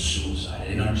understand suicide. I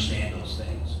didn't understand those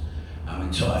things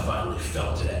until I finally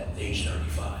felt it at age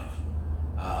 35.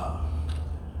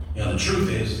 The truth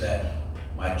is that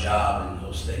my job and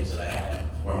those things that I had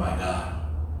were my God,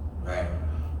 right?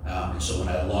 And so when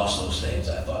I lost those things,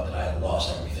 I thought that I had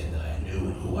lost everything that I knew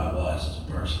and who I was as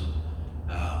a person.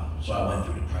 So I went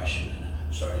through depression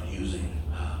and started using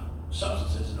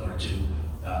substances in order to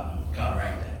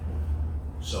counteract that.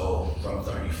 So from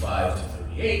 35 to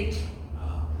 38,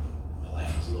 my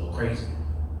life was a little crazy.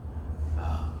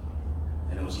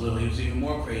 And it was even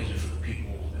more crazy for the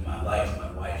people in my life,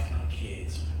 my wife, my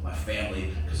kids, my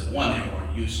family, because one, they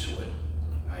weren't used to it,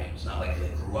 right? It's not like they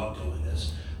grew up doing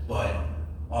this, but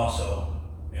also,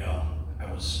 I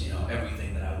was,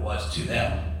 everything that I was to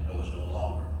them, I was no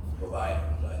longer a provider.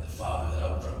 I had the father that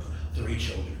I was from 3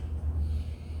 children.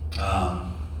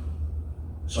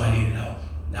 So I needed help.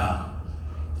 Now,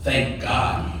 thank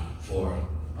God for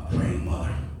a praying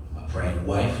mother, a praying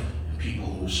wife, and people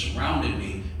who surrounded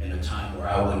me in a time where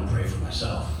I wouldn't pray for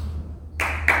myself.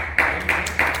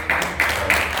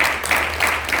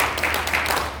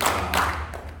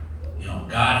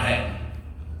 God had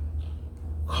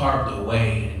carved a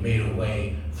way and made a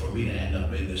way for me to end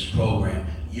up in this program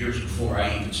years before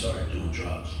I even started doing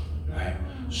drugs, right?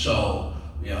 So,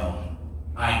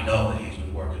 I know that he's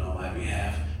been working on my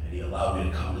behalf, and he allowed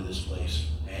me to come to this place.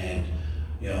 And,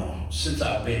 since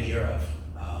I've been here,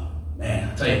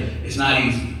 I tell you, it's not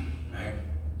easy, right?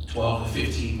 12 to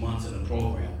 15 months in the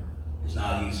program is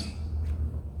not easy.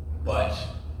 But,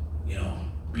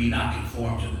 be not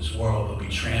conformed to this world, but be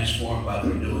transformed by the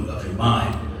renewing of your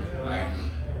mind, right?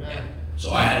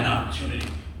 So I had an opportunity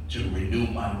to renew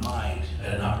my mind. I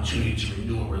had an opportunity to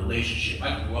renew a relationship.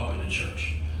 I grew up in the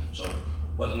church. So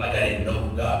Wasn't like I didn't know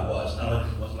who God was.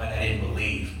 It wasn't like I didn't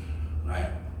believe,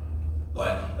 right?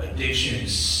 But addiction,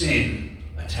 sin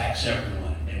attacks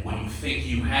everyone. And when you think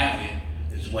you have it,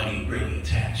 is when he really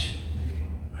attacks you,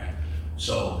 right?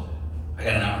 So I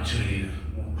got an opportunity to,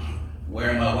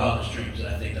 where in my wildest dreams did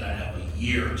I think that I'd have a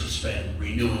year to spend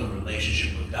renewing a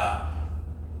relationship with God?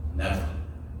 Never.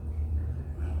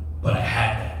 But I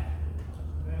had that.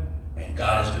 And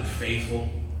God has been faithful,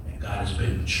 and God has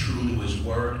been true to his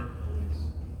word.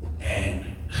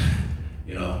 And,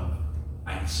 you know,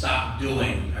 I stopped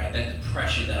doing, right, that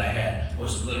depression that I had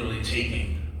was literally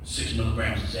taking 6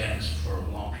 milligrams of Xanax for a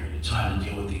long period of time to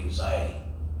deal with the anxiety,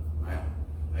 right?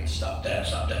 I stopped that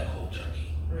cold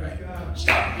turkey, right?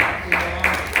 Stop that.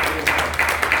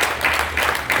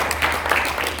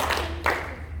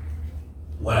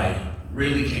 What I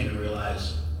really came to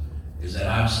realize is that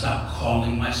I've stopped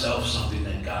calling myself something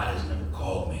that God has never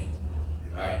called me,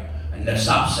 right? And I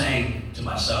stopped saying to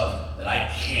myself that I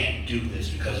can't do this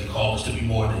because he called us to be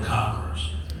more than conquerors,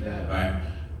 right?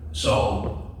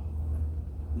 So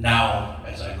now,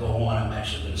 as I go on, I'm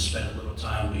actually going to spend a little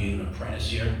time being an apprentice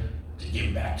here to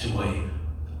give back to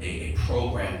a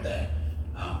program that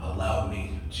allowed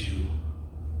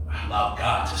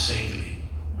God to save me,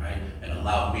 right? And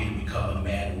allowed me to become a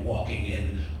man walking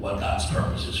in what God's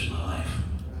purpose is for my life.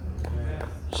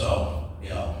 So, you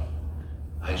know,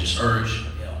 I just urge,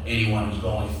 you know, anyone who's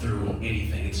going through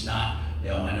anything, it's not, you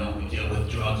know, I know we deal with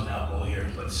drugs and alcohol here,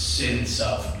 but sin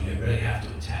itself, we really have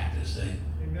to attack this thing.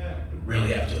 We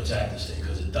really have to attack this thing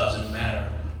because it doesn't matter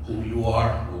who you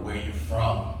are or where you're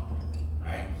from,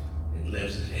 right? It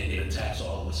lives and it attacks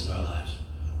all of us in our lives.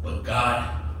 But God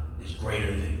is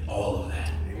greater than all of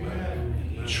that.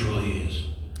 He truly is.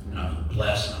 And I'm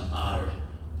blessed and I'm honored.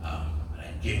 And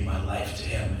I give my life to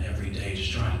him every day,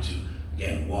 just trying to,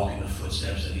 again, walk in the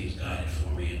footsteps that he's guided for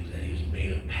me and that he's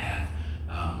made a path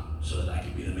so that I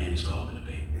can be the man he's called me to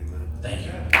be. Thank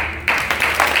you.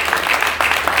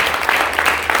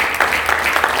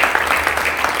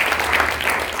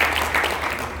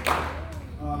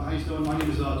 How you doing? My name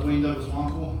is Dwayne Douglas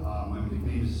Wonkel. My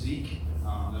nickname is Zeke.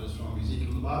 That is from Ezekiel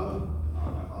in the Bible.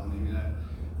 My father named me that.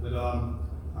 But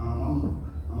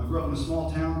I grew up in a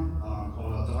small town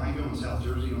called Delanco in South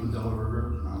Jersey on the Delaware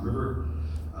River.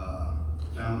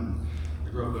 I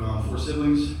grew up with 4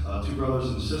 siblings, 2 brothers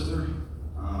and a sister,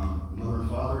 mother and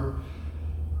father.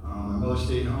 My mother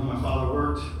stayed home. My father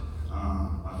worked.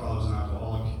 My father was an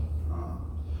alcoholic.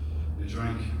 He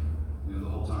drank, you know, the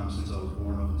whole time since I was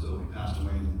born up until he passed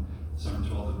away in December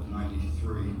 12th of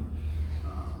 '93.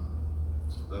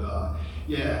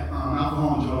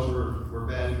 Alcohol and drugs were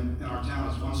bad in our town.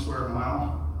 It's 1 square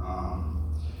mile.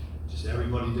 Just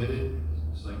everybody did it.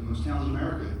 It's like most towns in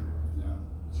America. You know,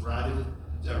 it's ratted.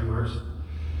 It's everywhere.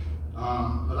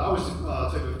 But I was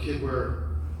the type of kid where,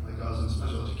 like, I was in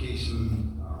special education.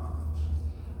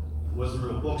 Wasn't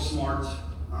real book smart.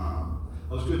 I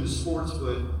was good in sports,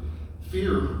 but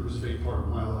fear was a big part of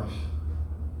my life.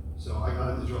 So I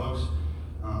got into drugs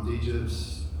at the age of,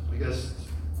 I guess,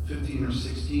 15 or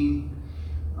 16.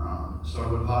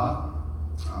 Started with pot.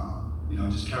 You know,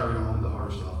 just carried on with the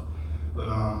hard stuff. But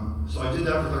so I did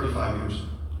that for 35 years.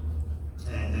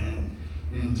 And then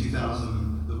in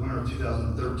the winter of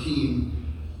 2013,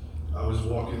 I was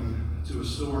walking to a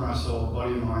store and I saw a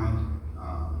buddy of mine.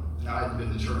 And I hadn't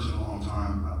been to church in a long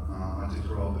time. I did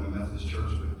grow up in a Methodist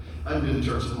church, but I hadn't been to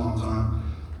church in a long time.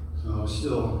 So I was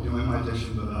still, you know, in my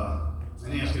addiction. But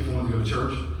and he asked me if I wanted to go to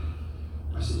church.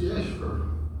 I said, yeah, sure.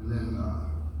 And then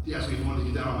he asked me if I wanted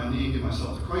to get down on my knee and give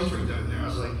myself to Christ right then and there. I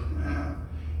was like,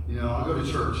 you know, I'll go to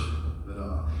church. But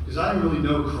because I didn't really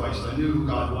know Christ. I knew who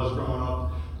God was growing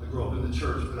up. I grew up in the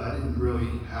church, but I didn't really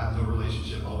have no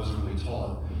relationship. I wasn't really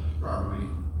taught properly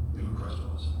who Christ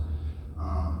was.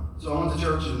 So I went to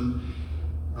church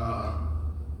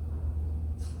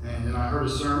and then I heard a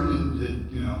sermon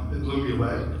and it blew me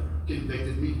away,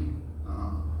 convicted me.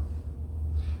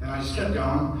 And I just kept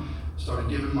going. Started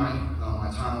giving my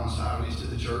time on Saturdays to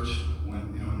the church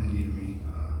when they needed me.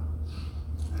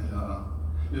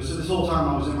 So this whole time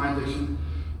I was in my addiction,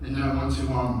 and then I went to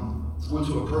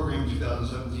a program in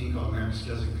 2017 called America's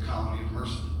Keswick, the Colony of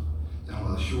Mercy, down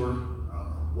by the shore,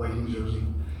 Whiting, New Jersey.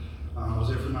 I was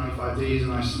there for 95 days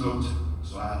and I smoked,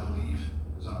 so I had to leave.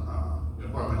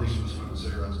 Because part of my addiction was smoking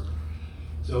cigarettes.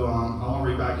 So I went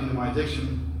right back into my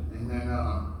addiction, and then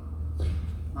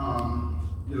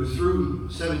through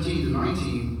 17 to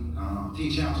 19,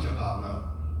 Teen Challenge kept popping up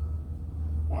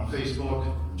on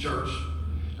Facebook, church,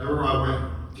 everywhere I went.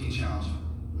 Teen Challenge.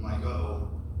 I'm like, uh-oh,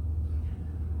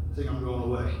 I think I'm going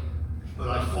away. But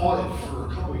I fought it for a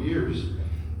couple of years,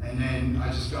 and then I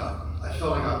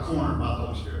felt I got cornered by the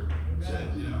Holy Spirit. said,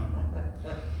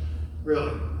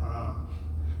 really.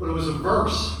 But it was a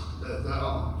verse that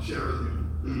I'll share with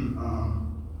you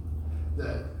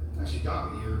that actually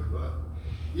got me here. But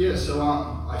yeah, so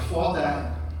I fought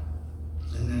that,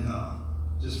 and then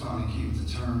just finally came to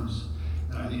terms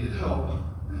that I needed help,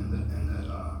 and that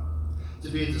to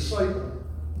be a disciple,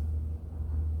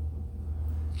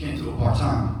 can't do it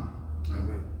part-time.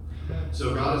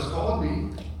 So God has called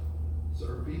me to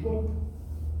serve people,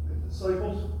 make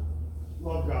disciples,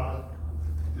 love God,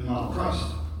 and model Christ.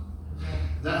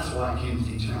 That's why I came to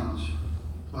Teen Challenge.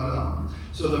 But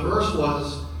so the verse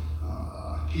was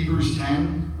Hebrews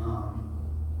 10,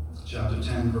 chapter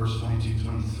 10, verse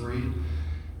 22-23.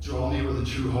 Draw near with a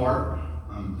true heart,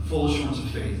 full assurance of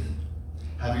faith,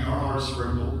 having our hearts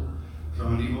sprinkled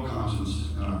from an evil conscience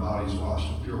and our bodies washed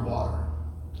with pure water.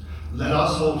 Let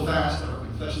us hold fast our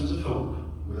confessions of hope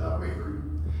without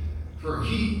wavering, for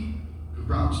he who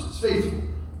promised is faithful.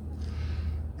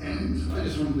 And I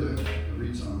just wanted to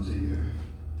read something to you.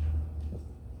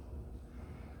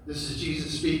 This is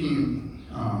Jesus speaking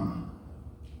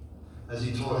as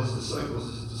he taught his disciples.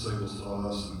 His disciples taught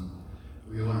us, and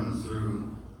we learn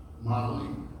through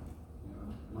modeling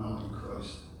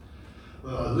Christ.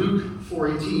 Luke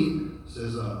 4:18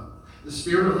 says, "The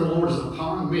Spirit of the Lord is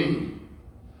upon me,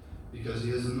 because he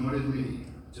has anointed me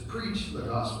to preach the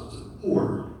gospel to the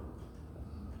poor.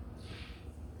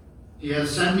 He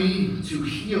has sent me to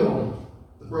heal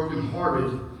the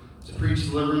brokenhearted, to preach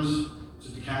deliverance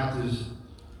to the captives,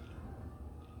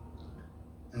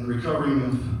 and the recovering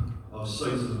of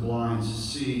sight to the blind,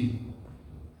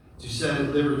 to set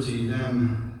at liberty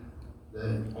them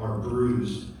that are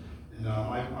bruised." And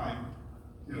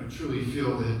I truly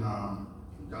feel that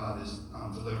God is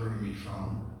delivering me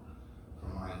from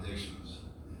my addictions.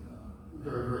 And,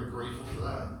 I'm very, very grateful for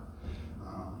that.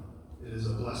 It is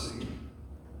a blessing,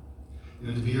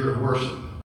 to be here to worship.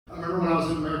 I remember when I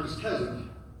was in America's Keswick,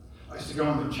 I used to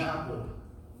go into chapel,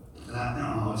 and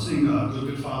I would sing Good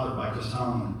Good Father by Chris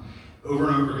Tomlin over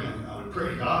and over again. I would pray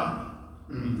to God,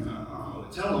 and I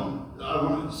would tell him that I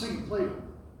wanted to sing and play him.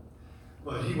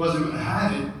 But he wasn't going to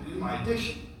have it in my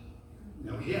addiction.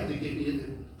 He had to get me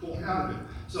to pull me out of it.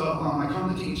 So I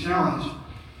come to Teen Challenge,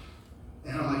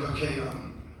 and I'm like, okay,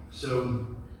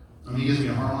 he gives me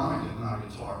a harmonica, not a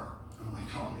guitar. I'm like,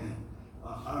 oh man, I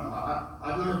don't know.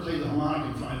 I've never played the harmonica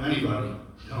in front of anybody.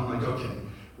 So I'm like, okay,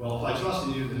 well, if I trust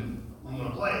in you, then I'm going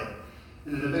to play it.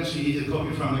 And then eventually he did put me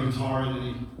in front of the guitar, and then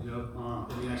he,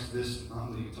 put me next to this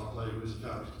the guitar player who was a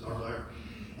fabulous guitar player.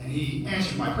 And he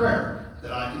answered my prayer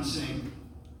that I can sing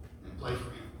and play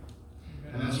for him.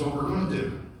 And that's what we're going to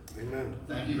do. Amen.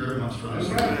 Thank you very much for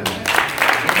listening.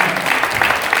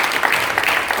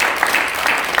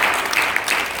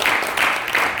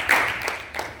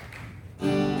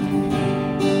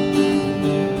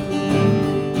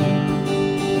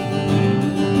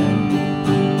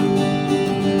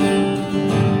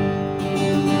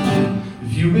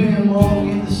 If you've been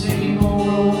walking the same old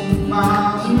road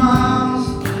miles and miles,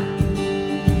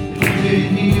 if you've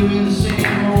been hearing the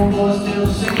same old voice tell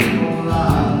the same old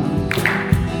lies,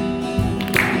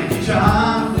 if you're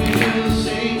trying to feel the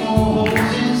same old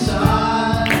holes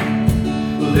inside,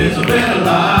 well, there's a better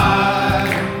life.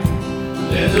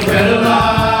 There's a better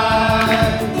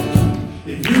life.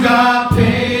 If you got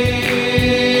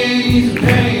pain, he's a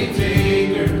pain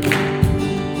taker.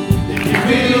 If you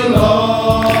feel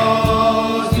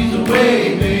lost, he's a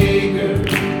way maker.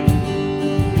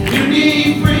 If you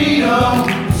need freedom,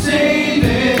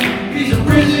 saving, he's a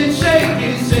prison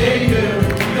shaking savior.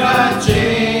 You got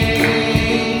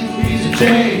chains, he's a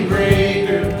chain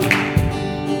breaker.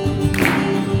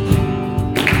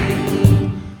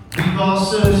 We've all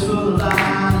searched for the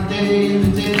light of day in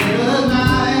the dead of night.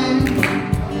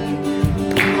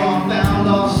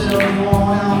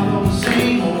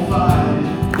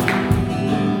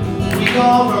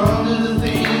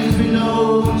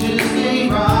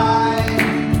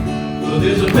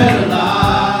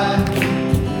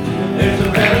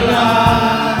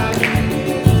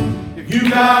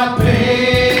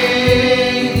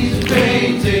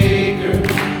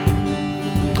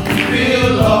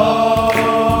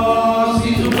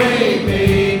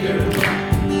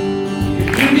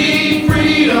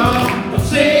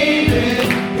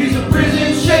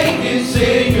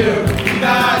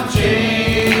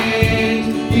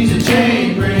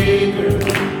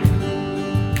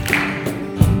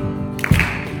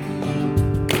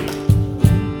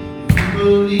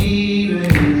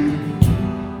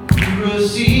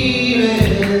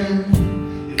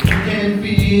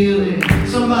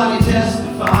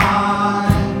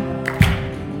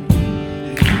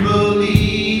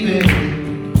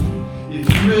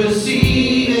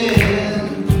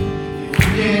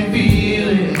 can feel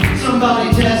it, somebody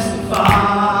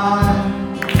testify.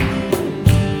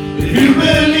 If you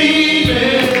believe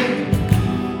it,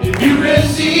 if you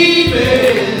receive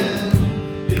it,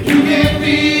 if you can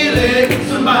feel it,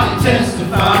 somebody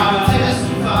testify.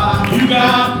 Testify. You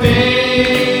got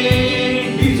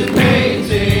pain, he's a pain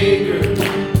taker.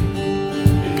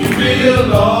 If you feel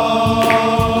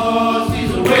lost,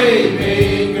 he's a way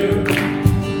maker.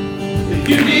 If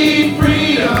you need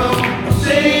freedom or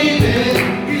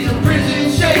saving, he's a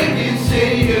prison shaking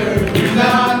savior. You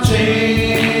got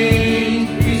chains,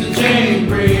 he's a chain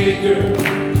breaker.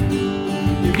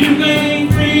 If you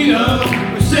need freedom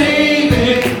or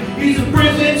saving, he's a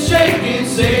prison shaking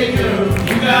savior.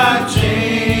 You got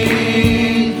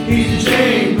chains, he's a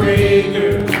chain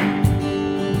breaker.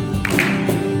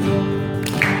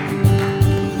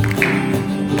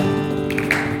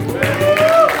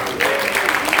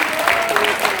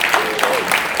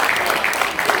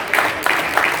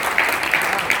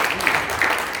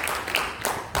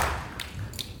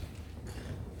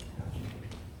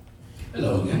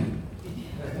 Hello again.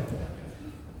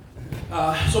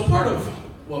 So part of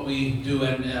what we do,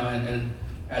 and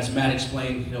as Matt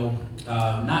explained,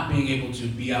 not being able to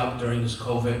be out during this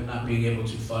COVID, not being able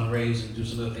to fundraise and do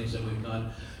some of the things that we've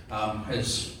done,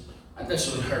 has not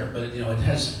necessarily hurt, but it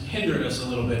has hindered us a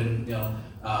little bit in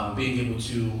being able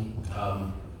to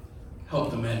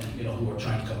help the men who are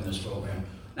trying to come to this program.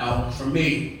 Now, for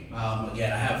me,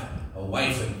 again, I have a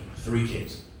wife and 3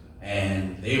 kids,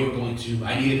 and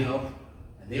I needed help,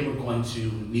 and they were going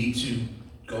to need to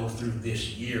go through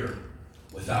this year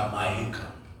without my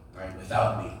income, right?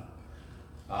 Without me.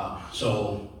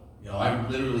 So I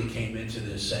literally came into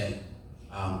this saying,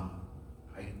 I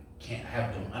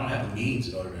don't have the means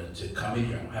in order to come in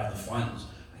here. I don't have the funds.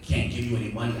 I can't give you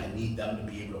any money. I need them to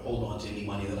be able to hold on to any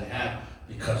money that I have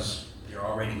because they're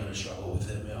already going to struggle with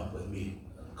it, with me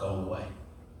going away.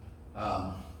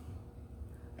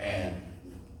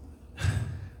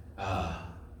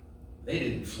 They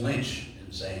didn't flinch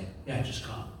and say, yeah, just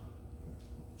come.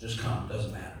 Just come,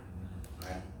 doesn't matter,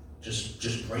 right?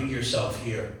 Just bring yourself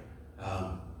here.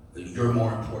 You're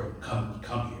more important,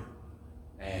 come here.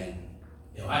 And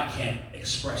I can't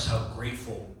express how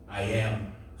grateful I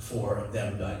am for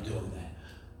them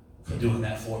doing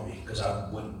that for me, because I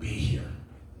wouldn't be here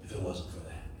if it wasn't for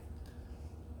that.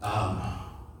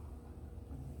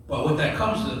 But what that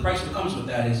comes to, the price that comes with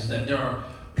that is that there are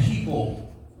people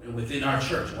within our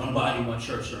church, one body, one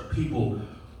church, there are people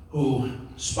who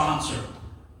sponsor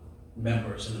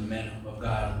members and the men of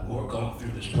God who are going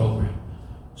through this program.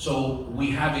 So we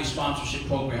have a sponsorship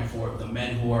program for the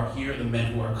men who are here, the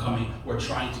men who are coming, who are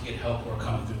trying to get help, who are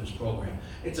coming through this program.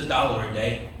 It's $1 a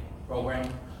day program.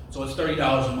 So it's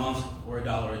 $30 a month or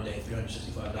 $1 a day,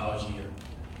 $365 a year.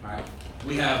 All right.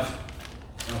 We have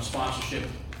sponsorship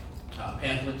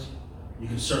pamphlets. You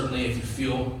can certainly, if you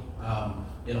feel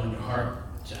it on your heart,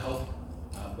 to help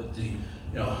with the,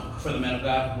 for the men of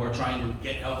God who are trying to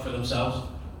get help for themselves,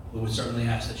 we would certainly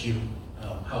ask that you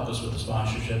help us with the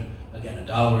sponsorship. Again,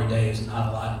 $1 a day is not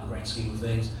a lot in the grand scheme of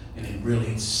things, and it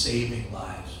really is saving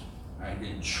lives. Right?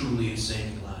 It truly is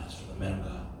saving lives for the men of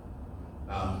God.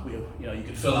 You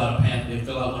can fill out a pamphlet,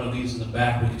 fill out one of these in the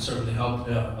back. We can certainly help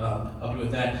you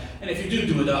with that. And if you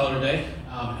do $1 a day,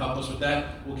 help us with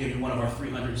that. We'll give you one of our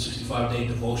 365-day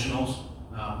devotionals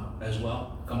as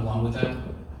well. Come along with that.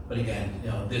 But again,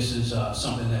 this is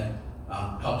something that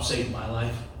helped save my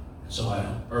life. So I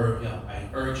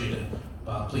urge you to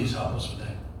please help us with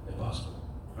that, if possible.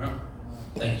 All right?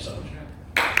 Thank you so much.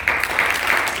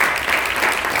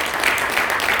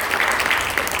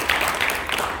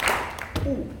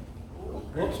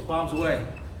 Whoops, bombs away.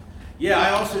 Yeah,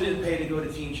 I also didn't pay to go to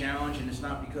Teen Challenge, and it's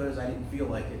not because I didn't feel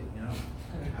like it,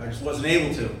 I just wasn't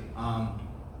able to.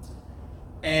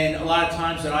 And a lot of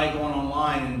times that I go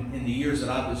online in the years that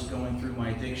I was going through my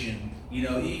addiction, you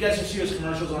guys can see those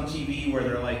commercials on TV where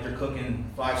they're cooking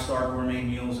 5-star gourmet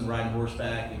meals and riding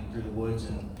horseback and through the woods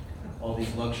and all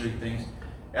these luxury things.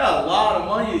 Yeah, a lot of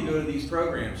money to go to these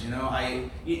programs,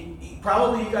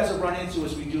 Probably you guys have run into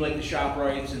us. We do like the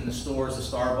ShopRites and the stores, the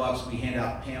Starbucks. We hand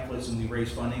out pamphlets and we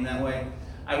raise funding that way.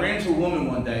 I ran into a woman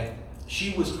one day.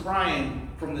 She was crying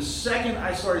from the second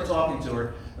I started talking to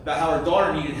her about how her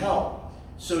daughter needed help.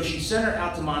 So she sent her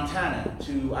out to Montana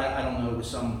to, I don't know, it was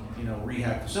some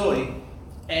rehab facility,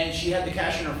 and she had to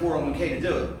cash in her 401k to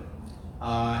do it.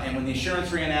 And when the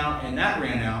insurance ran out and that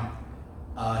ran out,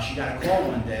 she got a call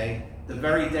one day. The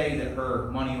very day that her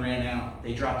money ran out,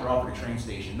 they dropped her off at a train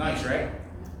station. Nice, right?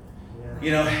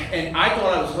 Yeah. And I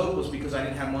thought I was hopeless because I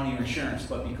didn't have money or insurance,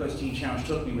 but because Teen Challenge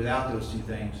took me without those two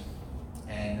things,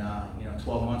 and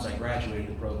 12 months I graduated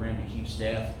the program, became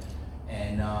staff,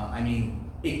 And I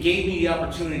mean, it gave me the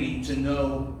opportunity to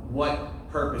know what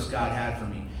purpose God had for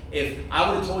me. If I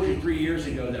would have told you 3 years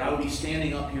ago that I would be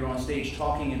standing up here on stage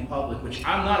talking in public, which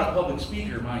I'm not a public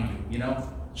speaker, mind you,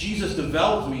 Jesus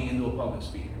developed me into a public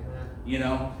speaker,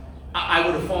 I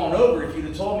would have fallen over if you'd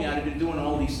have told me I'd have been doing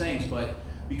all these things, but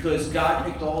because God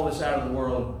picked all this out of the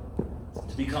world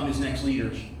to become his next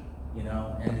leaders,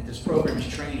 and this program is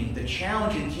training. The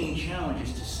challenge in Teen Challenge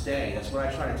is to stay. That's what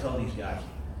I try to tell these guys.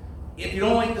 If you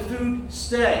don't like the food,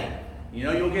 stay.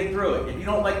 You'll get through it. If you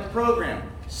don't like the program,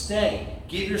 stay.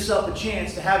 Give yourself a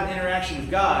chance to have an interaction with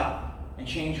God and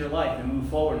change your life and move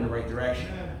forward in the right direction.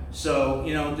 So,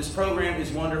 this program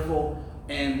is wonderful,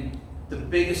 and the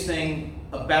biggest thing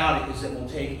about it is that we'll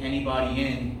take anybody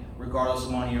in regardless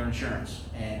of money or insurance.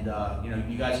 And,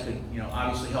 you guys could,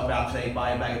 obviously help out today,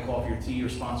 buy a bag of coffee or tea or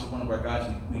sponsor one of our guys.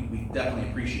 We definitely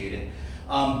appreciate it.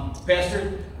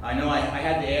 Pastor, I know I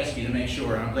had to ask you to make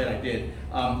sure, and I'm glad I did.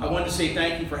 I wanted to say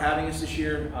thank you for having us this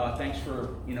year. Thanks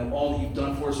for, all that you've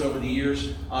done for us over the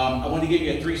years. I wanted to give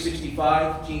you a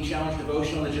 365 Teen Challenge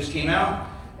devotional that just came out,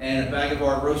 and a bag of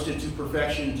our Roasted to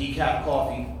Perfection decaf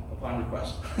coffee upon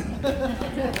request. Thank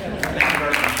you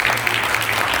very much.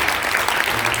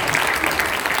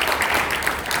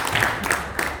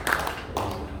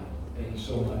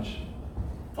 So much.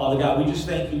 Father God, we just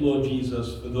thank you, Lord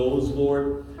Jesus, for those,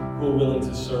 Lord, who are willing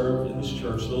to serve in this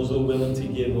church, those who are willing to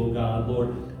give, oh God,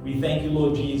 Lord. We thank you,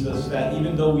 Lord Jesus, that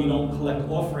even though we don't collect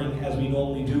offering as we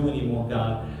normally do anymore,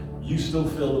 God, you still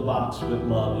fill the box with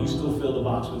love. You still fill the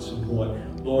box with support.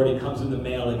 Lord, it comes in the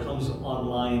mail. It comes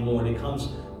online, Lord. It comes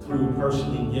through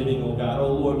personally giving, oh God.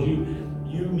 Oh, Lord, you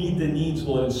meet the needs,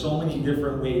 Lord, in so many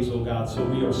different ways, oh God. So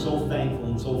we are so thankful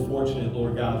and so fortunate,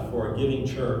 Lord God, for a giving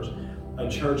church. A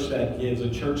church that gives, a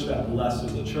church that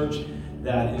blesses, a church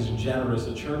that is generous,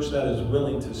 a church that is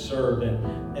willing to serve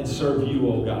and serve you,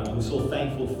 oh God. And we're so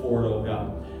thankful for it, oh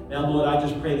God. Now, Lord, I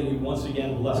just pray that you once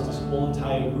again bless this whole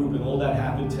entire group and all that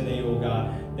happened today, oh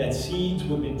God. That seeds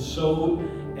would be sowed,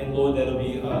 and Lord, that'll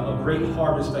be a great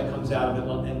harvest that comes out of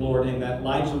it, and Lord, and that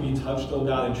lives will be touched, oh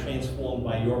God, and transformed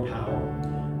by your power.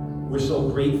 We're so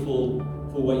grateful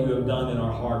for what you have done in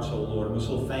our hearts, oh Lord. We're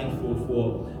so thankful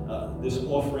for this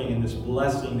offering and this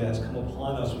blessing that has come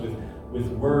upon us with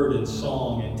word and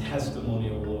song and testimony,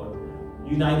 oh Lord.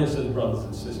 Unite us as brothers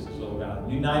and sisters, oh God.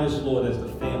 Unite us, Lord, as the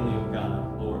family of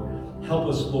God, Lord. Help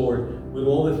us, Lord, with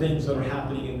all the things that are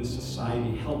happening in this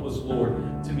society. Help us,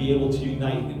 Lord, to be able to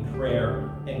unite in prayer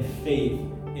and faith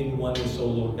in oneness, oh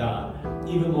Lord God.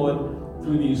 Even, Lord,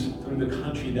 through the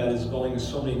country that is going in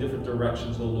so many different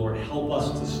directions, oh Lord, help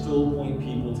us to still point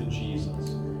people to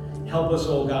Jesus. Help us,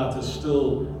 oh God, to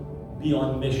still be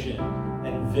on mission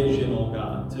and vision, oh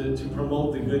God, to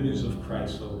promote the good news of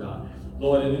Christ, oh God.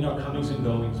 Lord, and in our comings and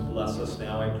goings, bless us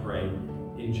now, I pray,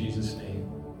 in Jesus' name.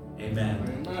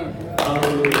 Amen. Amen.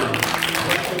 Hallelujah.